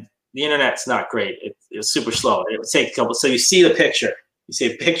 and the internet's not great. It's super slow. It would take a couple. So you see the picture. You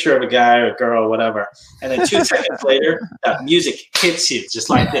see a picture of a guy or a girl or whatever, and then 2 seconds later, that music hits you just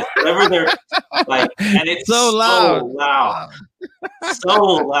like this. Whatever they're like, and it's so loud. So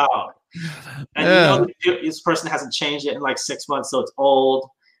loud. And this person hasn't changed it in like 6 months, so it's old.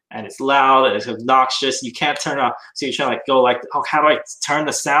 and it's loud and it's obnoxious. You can't turn off. So you're trying to like go like, oh, how do I turn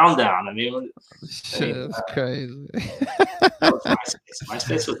the sound down? Shit, that's crazy. That was MySpace.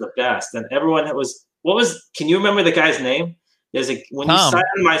 MySpace was the best, and everyone that was. What was? Can you remember the guy's name? When you sign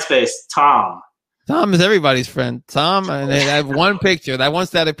on MySpace, Tom. Tom is everybody's friend. Tom, and they have one picture. That one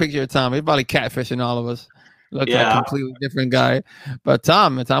static picture of Tom. He's probably catfishing all of us. Looked like a completely different guy. But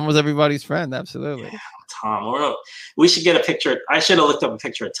Tom was everybody's friend. Absolutely. Yeah, Tom. We should get a picture. I should have looked up a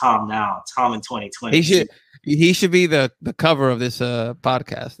picture of Tom now. Tom in 2020. He should be the cover of this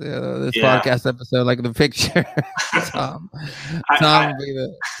podcast. This podcast episode, like the picture. Tom. Tom be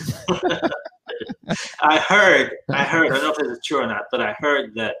the. I heard. I don't know if it's true or not, but I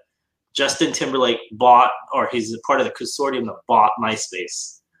heard that Justin Timberlake bought, or he's a part of the consortium that bought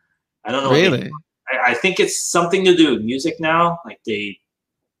MySpace. I don't know. Really? I think it's something to do with music now. Like I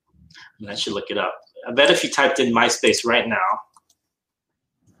should look it up. I bet if you typed in MySpace right now,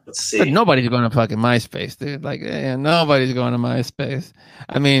 let's see. But nobody's going to fucking MySpace, dude. Like, nobody's going to MySpace.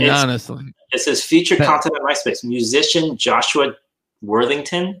 I mean, honestly. It says featured content on MySpace. Musician Joshua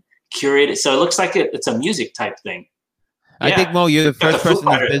Worthington curated. So it looks like it's a music type thing. I think, Mo, you're the first person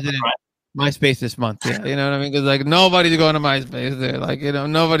that visited MySpace this month. Yeah, you know what I mean? Because like nobody's going to MySpace. There, like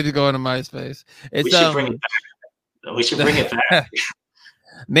nobody's going to MySpace. It's, we should bring it back. We should bring it back.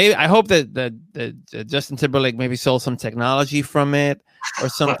 Maybe I hope that Justin Timberlake maybe sold some technology from it or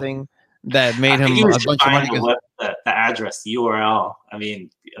something that made him a bunch of money. The address, the URL. I mean.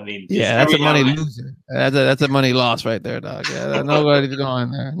 Yeah, that's a money loser. That's a money loss right there, dog. Yeah, nobody's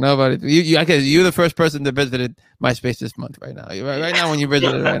going there. Nobody. You're the first person that visited MySpace this month right now. Right now when you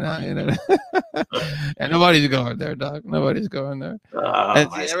visited right now, and nobody's going there, dog. Nobody's going there.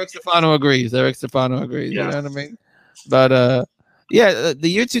 Eric Stefano agrees. Yeah. You know what I mean? But the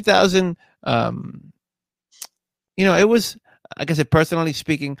year 2000. It was, like I said, personally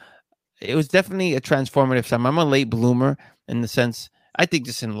speaking, it was definitely a transformative time. I'm a late bloomer in the sense, I think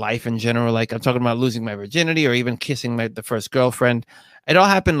just in life in general, like I'm talking about losing my virginity or even kissing the first girlfriend. It all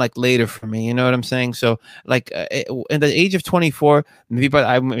happened like later for me. You know what I'm saying? So like in the age of 24,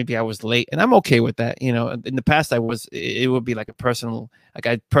 maybe I was late, and I'm okay with that. In the past it would be like a personal, like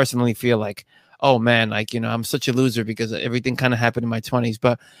I personally feel like, oh man, like, I'm such a loser because everything kind of happened in my 20s.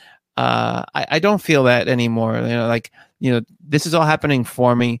 But I don't feel that anymore. This is all happening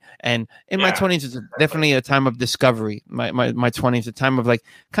for me. And in my 20s is definitely a time of discovery. My 20s, a time of like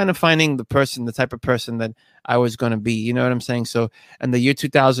kind of finding the type of person that I was going to be. You know what I'm saying? So, and the year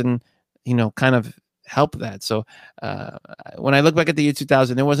 2000, kind of helped that. So when I look back at the year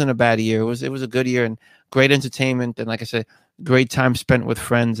 2000, it wasn't a bad year. It was a good year and great entertainment. And like I said, great time spent with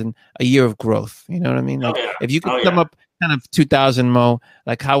friends and a year of growth. You know what I mean? Like if you could sum up kind of 2000, Mo,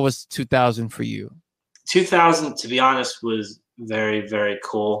 like how was 2000 for you? 2000, to be honest, was very, very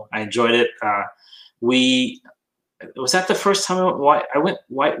cool. I enjoyed it. Was that the first time I went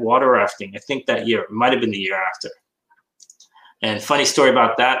white water rafting? I think that year. It might have been the year after. And funny story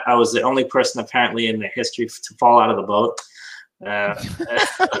about that, I was the only person apparently in the history to fall out of the boat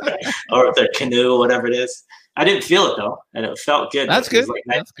or the canoe, whatever it is. I didn't feel it though, and it felt good. That's good.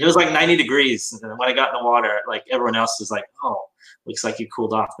 It was like 90 degrees. And when I got in the water, like everyone else was like, "Oh, looks like you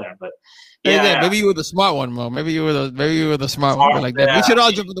cooled off there." But maybe you were the smart one, Mo. Maybe you were the smart one like that. We should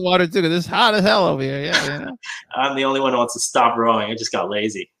all jump in the water too, because it's hot as hell over here. Yeah, I'm the only one who wants to stop rowing. I just got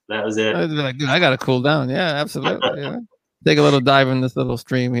lazy. That was it. I was like, dude, I gotta cool down. Yeah, absolutely. Take a little dive in this little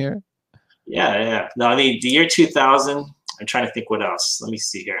stream here. Yeah. No, I mean the year 2000. I'm trying to think what else. Let me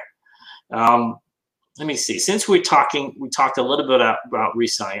see here. Let me see. Since we talked a little bit about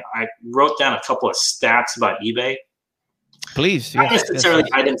reselling. I wrote down a couple of stats about eBay. Please. Not necessarily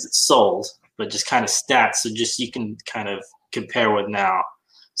items that sold, but just kind of stats. So just you can kind of compare with now.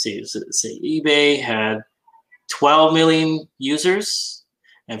 See, eBay had 12 million users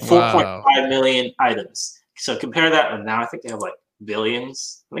and 4.5 million items. So compare that with now. I think they have like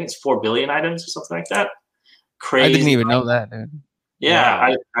billions. I think it's 4 billion items or something like that. Crazy. I didn't even know that, dude.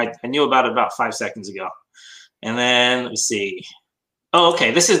 Yeah, wow. I knew about it about 5 seconds ago. And then let me see. Oh,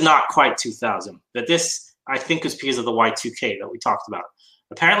 okay. This is not quite 2000, but this I think was because of the Y2K that we talked about.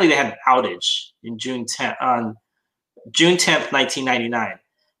 Apparently, they had an outage in June 10th, 1999,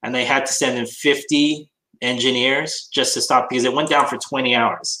 and they had to send in 50 engineers just to stop because it went down for 20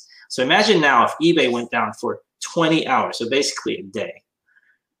 hours. So imagine now if eBay went down for 20 hours, so basically a day.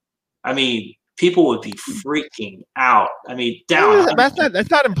 I mean, people would be freaking out. I mean, down. That's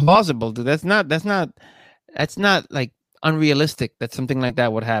not implausible, dude. That's not like unrealistic that something like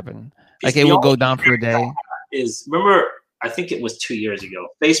that would happen. Like it will go down for a day. Remember, I think it was 2 years ago.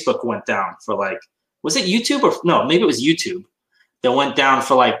 Facebook went down for like, was it YouTube or no? Maybe it was YouTube. that went down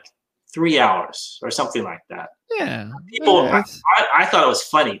for like 3 hours or something like that. Yeah. People, I thought it was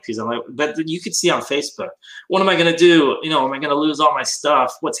funny because I'm like, but you could see on Facebook, what am I going to do? You know, am I going to lose all my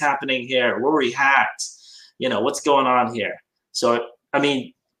stuff? What's happening here? Were we hacked? You know, what's going on here? So, I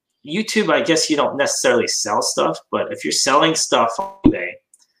mean, YouTube, I guess you don't necessarily sell stuff, but if you're selling stuff on eBay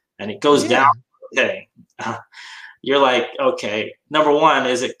and it goes down, okay, you're like, okay, number one,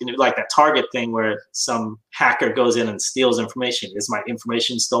 is it like that Target thing where some hacker goes in and steals information? Is my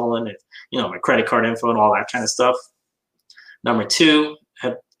information stolen? You know, my credit card info and all that kind of stuff. Number two,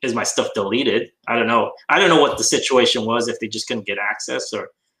 is my stuff deleted? I don't know. I don't know what the situation was, if they just couldn't get access or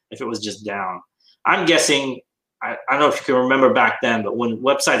if it was just down. I'm guessing, I don't know if you can remember back then, but when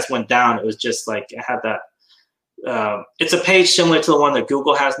websites went down, it was just like, it had that, it's a page similar to the one that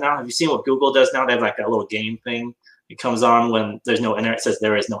Google has now. Have you seen what Google does now? They have like that little game thing. It comes on when there's no internet. It says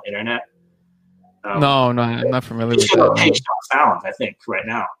there is no internet. No, I'm not familiar with that. Page not found, I think, right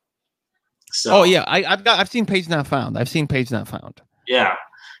now. So. Oh yeah, I've seen page not found. I've seen page not found. Yeah.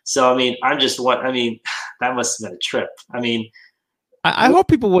 So I mean, that must have been a trip. I mean, I hope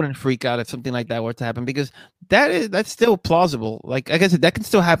people wouldn't freak out if something like that were to happen, because that's still plausible. Like I guess that can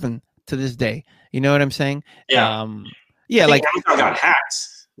still happen to this day. You know what I'm saying? Yeah. Like Amazon got hacked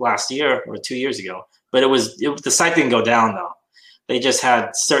last year or 2 years ago, but the site didn't go down though. They just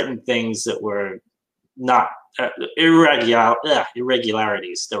had certain things that were not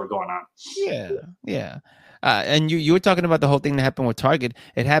irregularities that were going on. Yeah. And you were talking about the whole thing that happened with Target.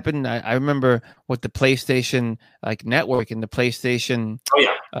 It happened. I remember with the PlayStation like network and the PlayStation. Oh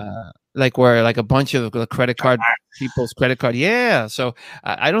yeah. Like where like a bunch of the credit card people's credit card. Yeah. So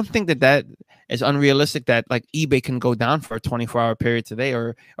I don't think that is unrealistic that like eBay can go down for a 24-hour period today,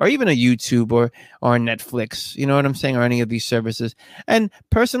 or even a YouTube or Netflix. You know what I'm saying? Or any of these services. And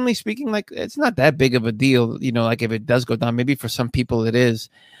personally speaking, like it's not that big of a deal. You know, like if it does go down, maybe for some people it is.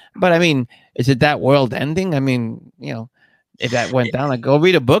 But I mean, is it that world ending? I mean, you know, if that went down, like go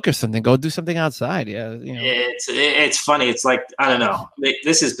read a book or something, go do something outside. Yeah, you know. It's funny. It's like, I don't know.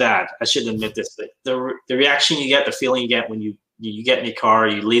 This is bad. I shouldn't admit this, but the reaction you get, the feeling you get when you get in your car,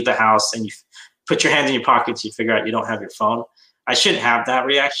 you leave the house, and you put your hands in your pockets, you figure out you don't have your phone. I shouldn't have that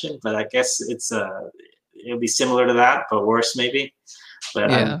reaction, but I guess it'll be similar to that, but worse maybe.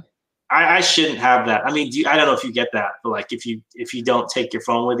 But yeah. I shouldn't have that. I mean, I don't know if you get that, but like if you don't take your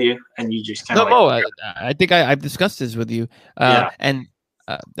phone with you and you just kind of I think I've discussed this with you. And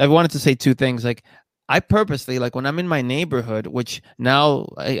I wanted to say two things. Like I purposely, like when I'm in my neighborhood, which now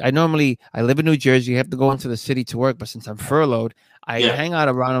I normally live in New Jersey, you have to go into the city to work, but since I'm furloughed, I hang out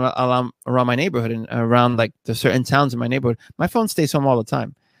around my neighborhood and around like the certain towns in my neighborhood. My phone stays home all the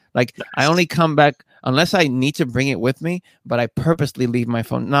time. Like I only come back unless I need to bring it with me, but I purposely leave my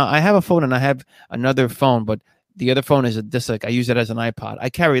phone. Now I have a phone and I have another phone, but the other phone is like I use it as an iPod. I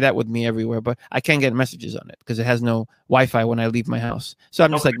carry that with me everywhere, but I can't get messages on it because it has no Wi-Fi when I leave my house. So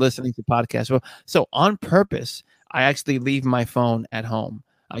I'm just like listening to podcasts. Well, so on purpose, I actually leave my phone at home.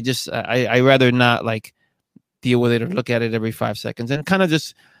 I rather not like deal with it or look at it every 5 seconds, and kind of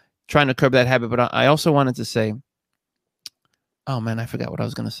just trying to curb that habit. But I also wanted to say, oh man, I forgot what I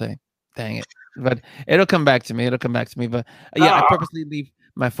was going to say. Dang it. But it'll come back to me. But yeah, I purposely leave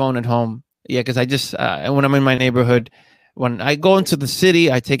my phone at home. Yeah, because I just, when I'm in my neighborhood, when I go into the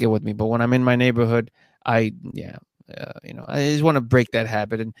city, I take it with me. But when I'm in my neighborhood, I just want to break that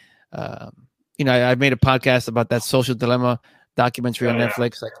habit. And, I made a podcast about that Social Dilemma documentary on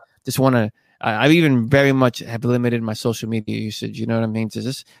Netflix. Like, just want to, I even very much have limited my social media usage. You know what I mean? To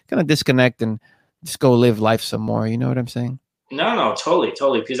just kind of disconnect and just go live life some more. You know what I'm saying? No,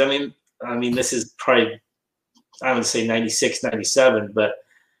 totally. Because I mean, this is probably, I would say 96, 97, but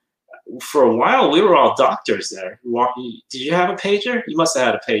for a while we were all doctors there. Did you have a pager? You must have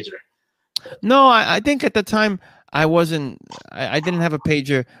had a pager. No, I think at the time I wasn't. I didn't have a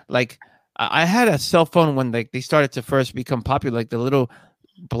pager. Like I had a cell phone when they started to first become popular, like the little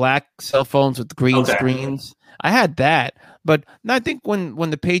black cell phones with green screens. I had that, but I think when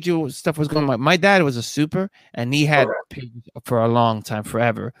the pager stuff was going, my dad was a super, and he had pages for a long time,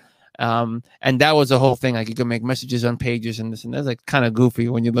 forever. And that was the whole thing. Like you could make messages on pages and this and that's like kind of goofy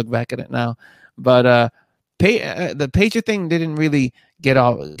when you look back at it now. But the pager thing didn't really get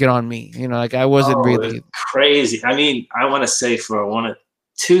on me. You know, like I wasn't really crazy. I mean, I want to say for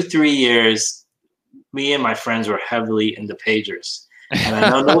 2-3 years, me and my friends were heavily into pagers. And I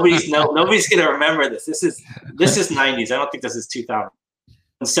know nobody's gonna remember this. This is 90s. I don't think this is 2000.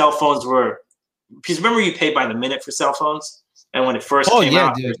 And cell phones were, because remember you paid by the minute for cell phones, and when it first came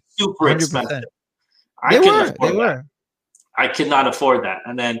out, dude, it was super 100%. Expensive. They were. I could not afford that.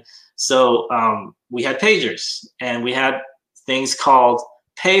 And then so we had pagers, and we had things called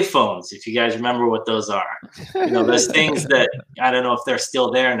payphones, if you guys remember what those are. There's things that I don't know if they're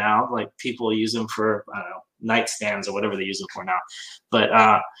still there now, like people use them for, I don't know, nightstands or whatever they use them for now. But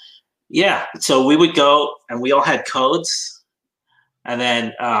yeah, so we would go and we all had codes. And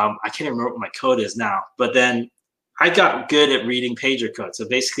then I can't even remember what my code is now, but then I got good at reading pager code. So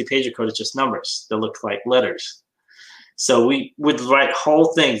basically pager code is just numbers that look like letters. So we would write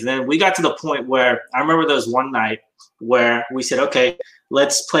whole things. And then we got to the point where I remember there was one night where we said, okay,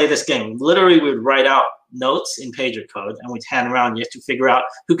 let's play this game. Literally, we would write out notes in pager code and we'd hand around. You have to figure out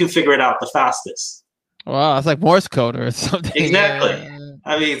who can figure it out the fastest. Wow, it's like Morse code or something. Exactly.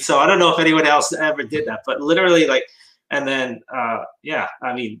 I mean, so I don't know if anyone else ever did that, but literally, like, and then, yeah,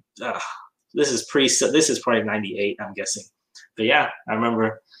 I mean, this is probably 98, I'm guessing. But yeah, I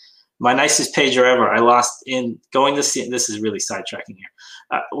remember my nicest pager ever. I lost in going to see, this is really sidetracking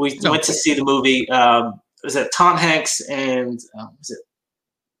here. We went to see the movie, was it Tom Hanks and it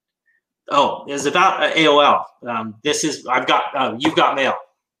was about AOL. You've Got Mail.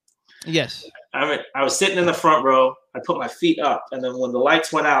 Yes. I was sitting in the front row. I put my feet up, and then when the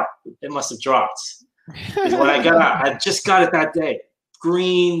lights went out, it must have dropped. When I got out, I just got it that day.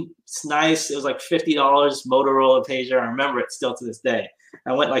 Green, it's nice. It was like $50 Motorola pager. I remember it still to this day.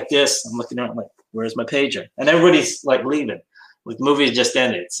 I went like this. I'm looking around like, where's my pager? And everybody's like leaving. Like the movie just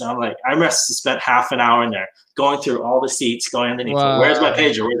ended. So I'm like, I must have spent half an hour in there going through all the seats, going underneath. Wow. Where's my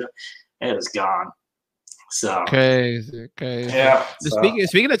pager? And it was gone. So crazy. Yeah.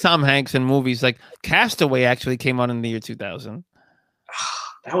 Speaking of Tom Hanks and movies, like Castaway actually came out in the year 2000.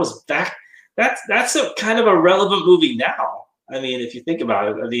 That was back. That's a kind of a relevant movie now. I mean, if you think about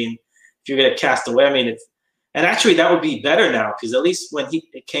it, I mean, if you're gonna cast away, I mean, and actually that would be better now because at least when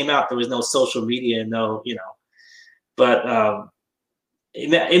it came out, there was no social media and no, But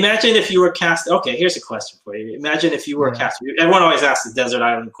imagine if you were cast. Okay, here's a question for you. Imagine if you were cast. Everyone always asks the desert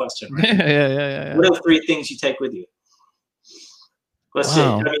island question, right? Yeah. What are the 3 things you take with you? Let's see.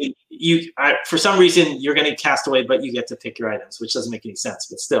 I mean, for some reason you're going to cast away, but you get to pick your items, which doesn't make any sense.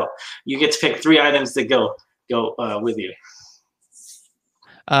 But still, you get to pick 3 items that go with you.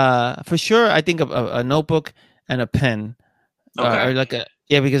 For sure, I think a notebook and a pen, or like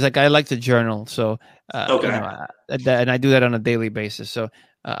because like I like to journal, so and I do that on a daily basis. So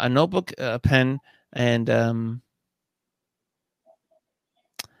a notebook, a pen, and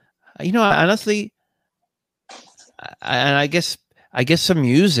honestly, and I guess some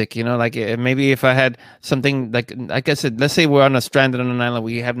music, like maybe if I had something like I said, let's say we're stranded on an island,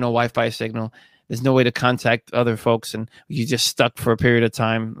 we have no Wi-Fi signal. There's no way to contact other folks, and you're just stuck for a period of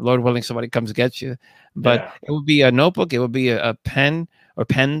time. Lord willing, somebody comes to get you. But it would be a notebook, it would be a pen or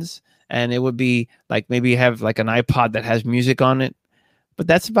pens, and it would be like maybe have like an iPod that has music on it. But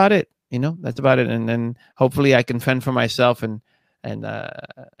that's about it. That's about it. And then hopefully I can fend for myself and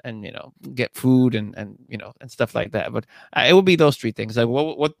get food and stuff like that. But it would be those 3 things. Like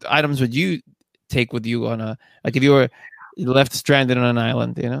what items would you take with you on if you were left stranded on an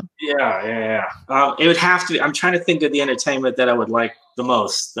island, Yeah. It would have to be. I'm trying to think of the entertainment that I would like the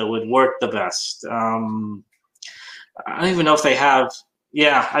most, that would work the best. I don't even know if they have.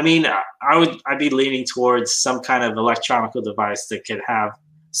 Yeah, I mean, I'd be leaning towards some kind of electronic device that could have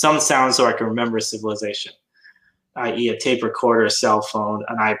some sound so I can remember civilization, i.e. a tape recorder, a cell phone,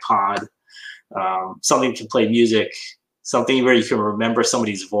 an iPod, something to play music, something where you can remember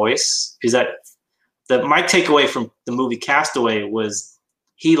somebody's voice, because my takeaway from the movie Castaway was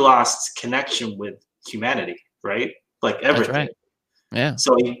he lost connection with humanity, right? Like everything. That's right. Yeah.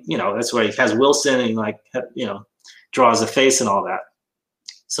 So that's why he has Wilson and draws a face and all that.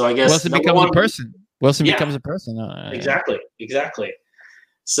 So I guess Wilson becomes a person. Becomes a person. Exactly.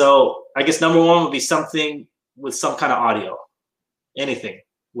 So I guess number 1 would be something with some kind of audio, anything,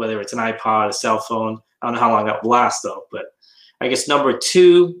 whether it's an iPod, a cell phone. I don't know how long that will last though, but I guess number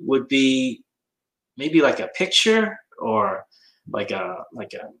 2 would be maybe like a picture or like a I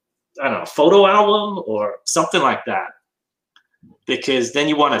don't know, photo album or something like that, because then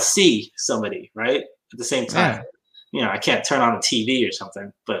you want to see somebody, right? At the same time, I can't turn on the TV or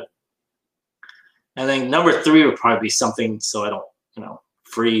something, but, and then number 3 would probably be something so I don't,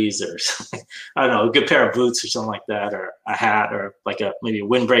 freeze or something. I don't know, a good pair of boots or something like that, or a hat, or like maybe a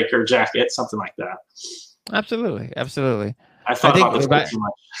windbreaker jacket, something like that. Absolutely. I thought about this too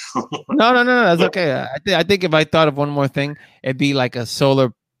much. No, that's okay. I think if I thought of one more thing, it'd be like a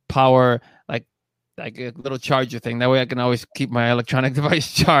solar power, like a little charger thing. That way I can always keep my electronic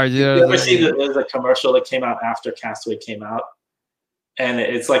device charged. You ever see there's a commercial that came out after Castaway came out, and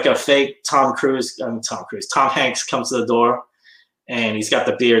it's like a fake Tom Hanks comes to the door, and he's got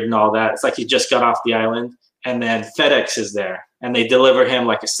the beard and all that. It's like he just got off the island, and then FedEx is there, and they deliver him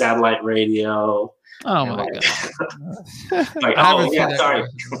like a satellite radio. Oh my like, god! like, oh yeah, sorry.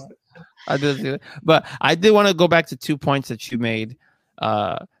 I did see that, but I did want to go back to 2 points that you made.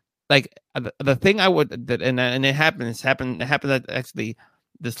 Like the thing I would that and it happened actually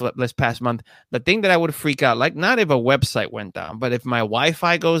this past month. The thing that I would freak out, like not if a website went down, but if my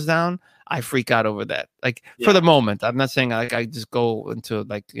Wi-Fi goes down, I freak out over that. Like for the moment, I'm not saying like I just go into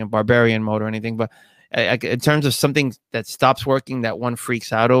like barbarian mode or anything, but in terms of something that stops working, that one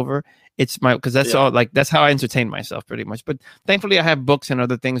freaks out over. It's because that's all like that's how I entertain myself pretty much. But thankfully, I have books and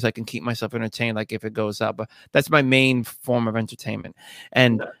other things I can keep myself entertained. Like if it goes out, but that's my main form of entertainment.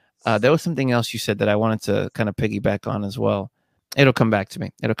 And there was something else you said that I wanted to kind of piggyback on as well. It'll come back to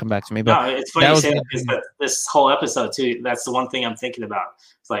me. But no, it's funny you say that because this whole episode too. That's the one thing I'm thinking about.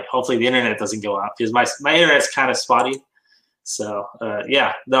 It's like hopefully the internet doesn't go out because my internet's kind of spotty. So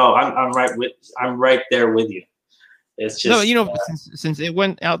I'm right there with you. It's just since it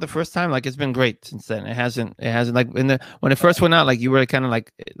went out the first time, like it's been great since then. It hasn't like when it first went out, like you were kind of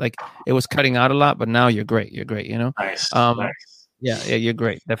like it was cutting out a lot, but now you're great. Nice. Nice. Yeah, you're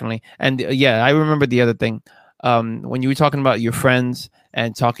great, definitely. And I remember the other thing. When you were talking about your friends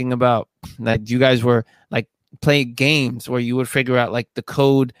and talking about that you guys were like playing games where you would figure out like the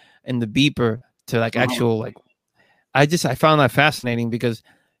code and the beeper to like actual like I found that fascinating because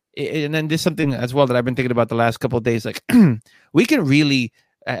and then there's something as well that I've been thinking about the last couple of days. Like we can really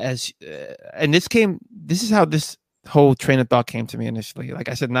this is how this whole train of thought came to me initially. Like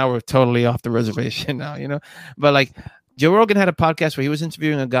I said, now we're totally off the reservation now, but like Joe Rogan had a podcast where he was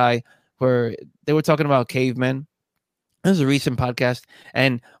interviewing a guy where they were talking about cavemen. It was a recent podcast.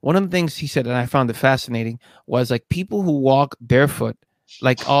 And one of the things he said, and I found it fascinating, was like people who walk barefoot,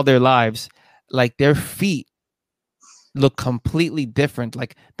 like all their lives, like their feet look completely different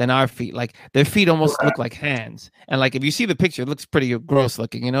like than our feet. Like their feet almost look like hands. And like if you see the picture, it looks pretty gross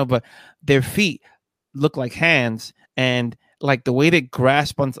looking, but their feet look like hands. And like the way they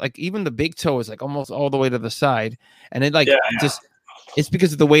grasp on like even the big toe is like almost all the way to the side. And it like just it's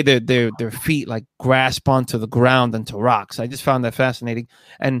because of the way their feet like grasp onto the ground and to rocks. I just found that fascinating.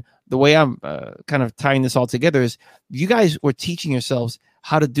 And the way I'm kind of tying this all together is you guys were teaching yourselves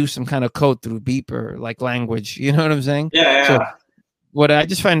how to do some kind of code through beeper like language. You know what I'm saying? Yeah. So what I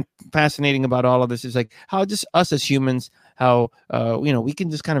just find fascinating about all of this is like how just us as humans, how we can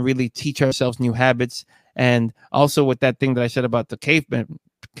just kind of really teach ourselves new habits. And also with that thing that I said about the cave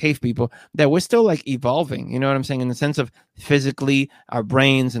people, that we're still like evolving, you know what I'm saying, in the sense of physically our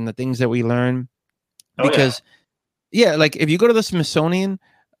brains and the things that we learn. Because like if you go to the Smithsonian,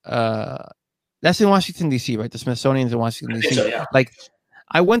 that's in Washington DC, right? The Smithsonian's in Washington DC. So, like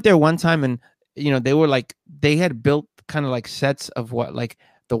I went there one time and they were like they had built kind of like sets of what like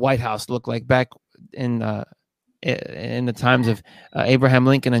the White House looked like back in the times of Abraham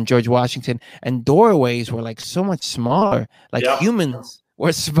Lincoln and George Washington, and doorways were like so much smaller, like humans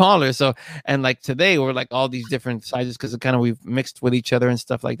were smaller. So, and like today we're like all these different sizes because kind of we've mixed with each other and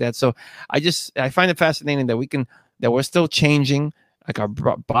stuff like that. So I find it fascinating that we're still changing like our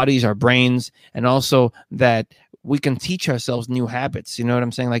bodies, our brains, and also that we can teach ourselves new habits. You know what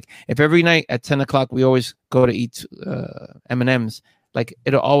I'm saying? Like if every night at 10 o'clock, we always go to eat M&Ms, like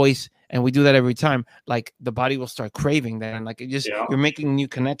it'll always, and we do that every time, like the body will start craving that. And like you're making new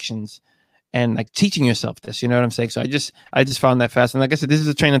connections and like teaching yourself this, you know what I'm saying? So I just found that fascinating. Like I said, this is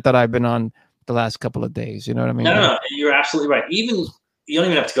a train of thought I've been on the last couple of days. You know what I mean? No, you're absolutely right. Even you don't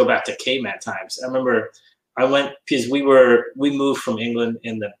even have to go back to caveman times. I remember I went because we moved from England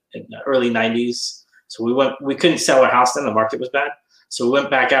in the early 90s. So we couldn't sell our house then, the market was bad. So we went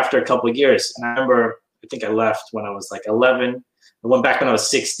back after a couple of years. And I remember, I think I left when I was like 11. I went back when I was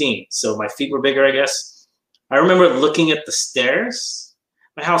 16. So my feet were bigger, I guess. I remember looking at the stairs.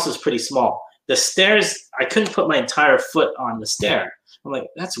 My house was pretty small. The stairs, I couldn't put my entire foot on the stair. I'm like,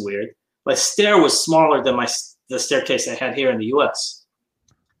 that's weird. My stair was smaller than the staircase I had here in the US.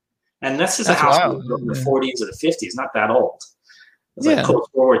 And this is a house in the 40s or the 50s, not that old. It's like post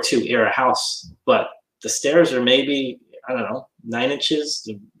World War II era house. But the stairs are maybe, I don't know, 9 inches.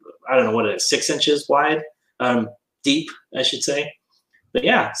 I don't know what it is, 6 inches wide, deep, I should say. But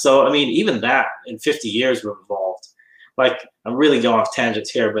yeah, so I mean, even that in 50 years we've evolved. Like, I'm really going off tangents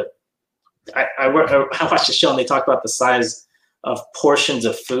here, but I watched a show and they talked about the size of portions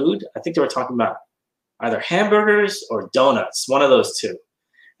of food. I think they were talking about either hamburgers or donuts, one of those two.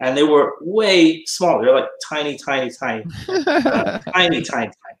 And they were way smaller. They're like tiny.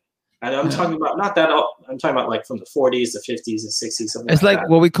 And I'm talking about not that old. I'm talking about like from the 40s, the 50s, the 60s, something it's like that.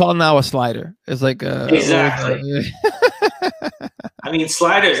 What we call now a slider. It's like exactly. I I mean,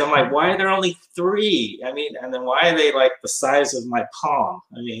 sliders. I'm like, why are there only 3? I mean, and then why are they like the size of my palm?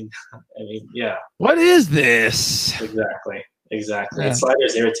 I mean, yeah. What is this? Exactly. Yeah.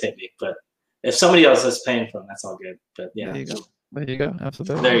 Sliders irritate me, but if somebody else is paying for them, that's all good. But yeah. There you go.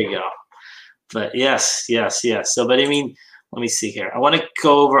 Absolutely. There you go. But yes. So, but I mean, let me see here. I want to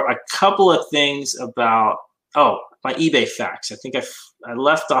go over a couple of things about, my eBay facts. I think I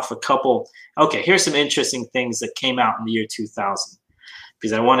left off a couple. Okay, here's some interesting things that came out in the year 2000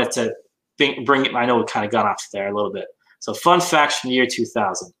 because I wanted to bring it. I know we kind of got off there a little bit. So fun facts from the year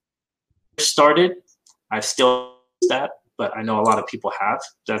 2000. Started, I've still used that, but I know a lot of people have.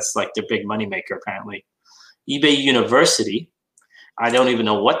 That's like their big money maker apparently. eBay University. I don't even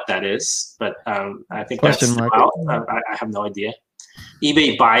know what that is, but I think that's still out. I have no idea.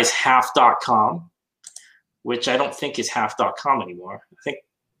 eBay buys half.com, which I don't think is half.com anymore. I think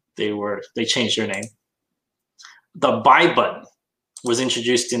they changed their name. The buy button was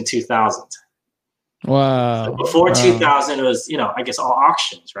introduced in 2000. Wow. So before 2000, it was, I guess all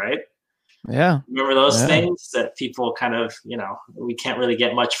auctions, right? Yeah. Remember those things that people kind of, we can't really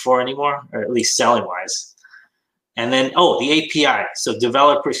get much for anymore, or at least selling wise. And then, the API. So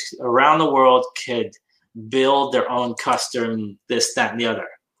developers around the world could build their own custom this, that, and the other.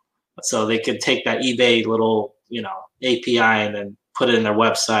 So they could take that eBay little, API and then put it in their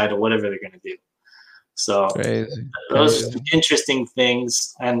website or whatever they're going to do. So those are interesting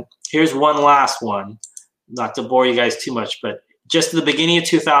things. And here's one last one, not to bore you guys too much, but just at the beginning of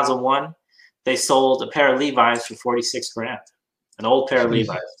 2001, they sold a pair of Levi's for $46,000, an old pair of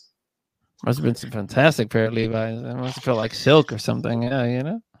Levi's. Must have been some fantastic pair of Levi's. It must have felt like silk or something.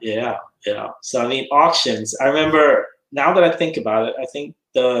 Yeah, Yeah. So I mean, auctions. I remember, now that I think about it, I think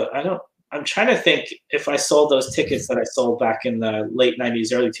I'm trying to think if I sold those tickets that I sold back in the late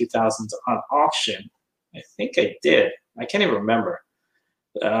 90s, early 2000s on auction. I think I did. I can't even remember.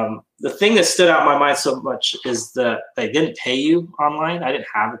 The thing that stood out in my mind so much is that they didn't pay you online. I didn't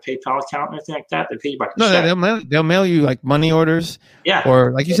have a PayPal account or anything like that. They pay you by check. They'll mail you like money orders. Yeah.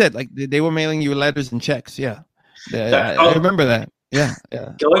 Or like you said, like they were mailing you letters and checks. Yeah. I remember that. Yeah.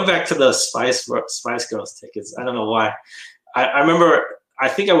 Going back to the Spice Girls tickets, I don't know why. I remember, I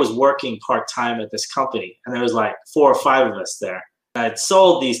think I was working part-time at this company, and there was like 4 or 5 of us there. I had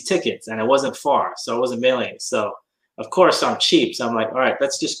sold these tickets, and it wasn't far, so I wasn't mailing it. So, of course, I'm cheap. So I'm like, all right,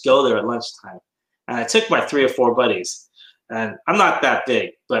 let's just go there at lunchtime. And I took my 3 or 4 buddies. And I'm not that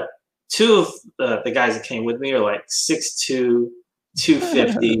big, but 2 of the guys that came with me are like 6'2",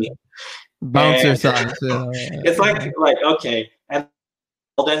 250. Bouncer size. It's like okay. And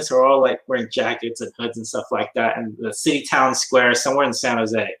so we're all like wearing jackets and hoods and stuff like that. And the city town square somewhere in San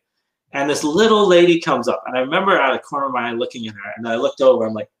Jose. And this little lady comes up. And I remember out of the corner of my eye looking at her. And I looked over.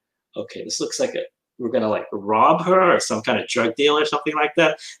 I'm like, okay, this looks like we're going to like rob her or some kind of drug deal or something like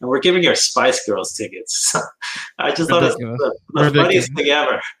that. And we're giving her Spice Girls tickets. I just thought it was the funniest thing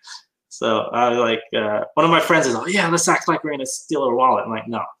ever. So I was like, one of my friends is, let's act like we're going to steal her wallet. I'm like,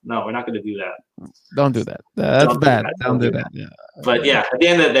 no, we're not going to do that. Don't do that. That's bad. Don't do that. Yeah. But yeah, at the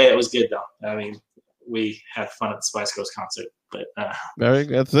end of the day, it was good though. I mean, we had fun at the Spice Girls concert. But very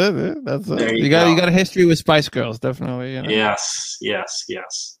good. That's it. That's it. You got a history with Spice Girls, definitely. Yes.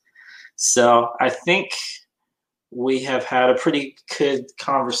 So I think we have had a pretty good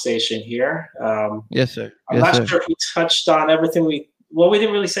conversation here. Yes, sir. I'm not sure if we touched on everything we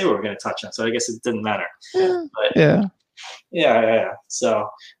didn't really say we were going to touch on, so I guess it didn't matter. Yeah. So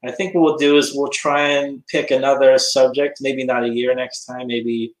I think what we'll do is we'll try and pick another subject, maybe not a year next time,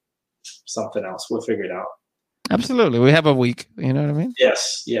 maybe something else. We'll figure it out. Absolutely. We have a week. You know what I mean?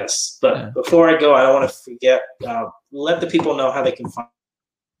 Yes. But before I go, I don't want to forget, let the people know how they can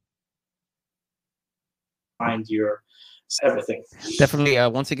find your everything. Definitely.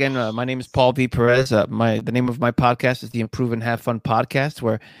 Once again, my name is Paul V. Perez. The name of my podcast is the Improve and Have Fun podcast,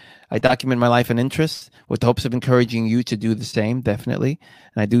 where I document my life and interests with the hopes of encouraging you to do the same, definitely.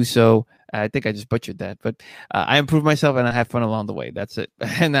 And I do so, I think I just butchered that, but I improve myself and I have fun along the way. That's it.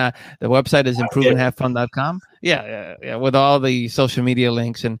 And the website is improveandhavefun.com. Yeah. With all the social media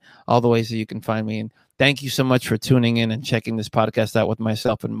links and all the ways that you can find me. And thank you so much for tuning in and checking this podcast out with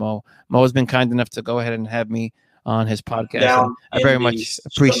myself and Mo. Mo has been kind enough to go ahead and have me on his podcast. I very much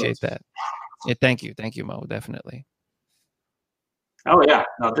appreciate that. Yeah, thank you, Mo. Definitely. Oh yeah,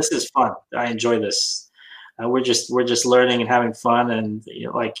 no, this is fun. I enjoy this. We're just learning and having fun, and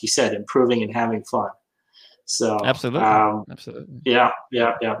like you said, improving and having fun. So absolutely. Yeah.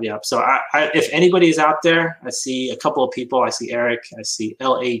 So I if anybody is out there, I see a couple of people. I see Eric. I see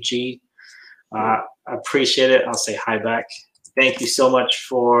LAG. I appreciate it. I'll say hi back. Thank you so much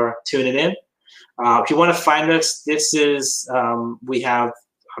for tuning in. If you want to find us, this is we have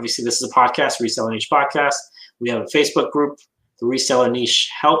obviously this is a podcast, Reseller Niche Podcast. We have a Facebook group, the Reseller Niche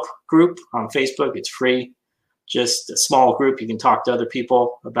Help group on Facebook. It's free, just a small group. You can talk to other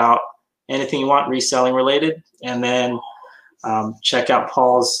people about anything you want reselling related, and then check out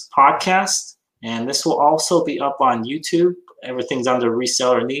Paul's podcast. And this will also be up on YouTube. Everything's under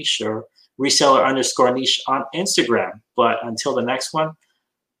Reseller Niche or Reseller_niche on Instagram. But until the next one,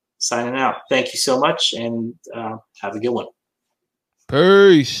 signing out. Thank you so much, and have a good one.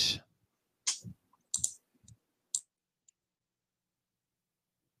 Peace.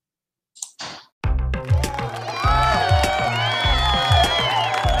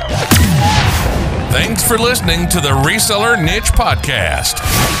 Thanks for listening to the Reseller Niche Podcast.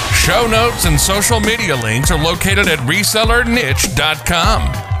 Show notes and social media links are located at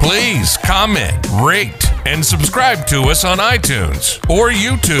resellerniche.com. Please comment, rate, and subscribe to us on iTunes or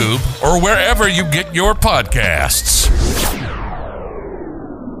YouTube or wherever you get your podcasts.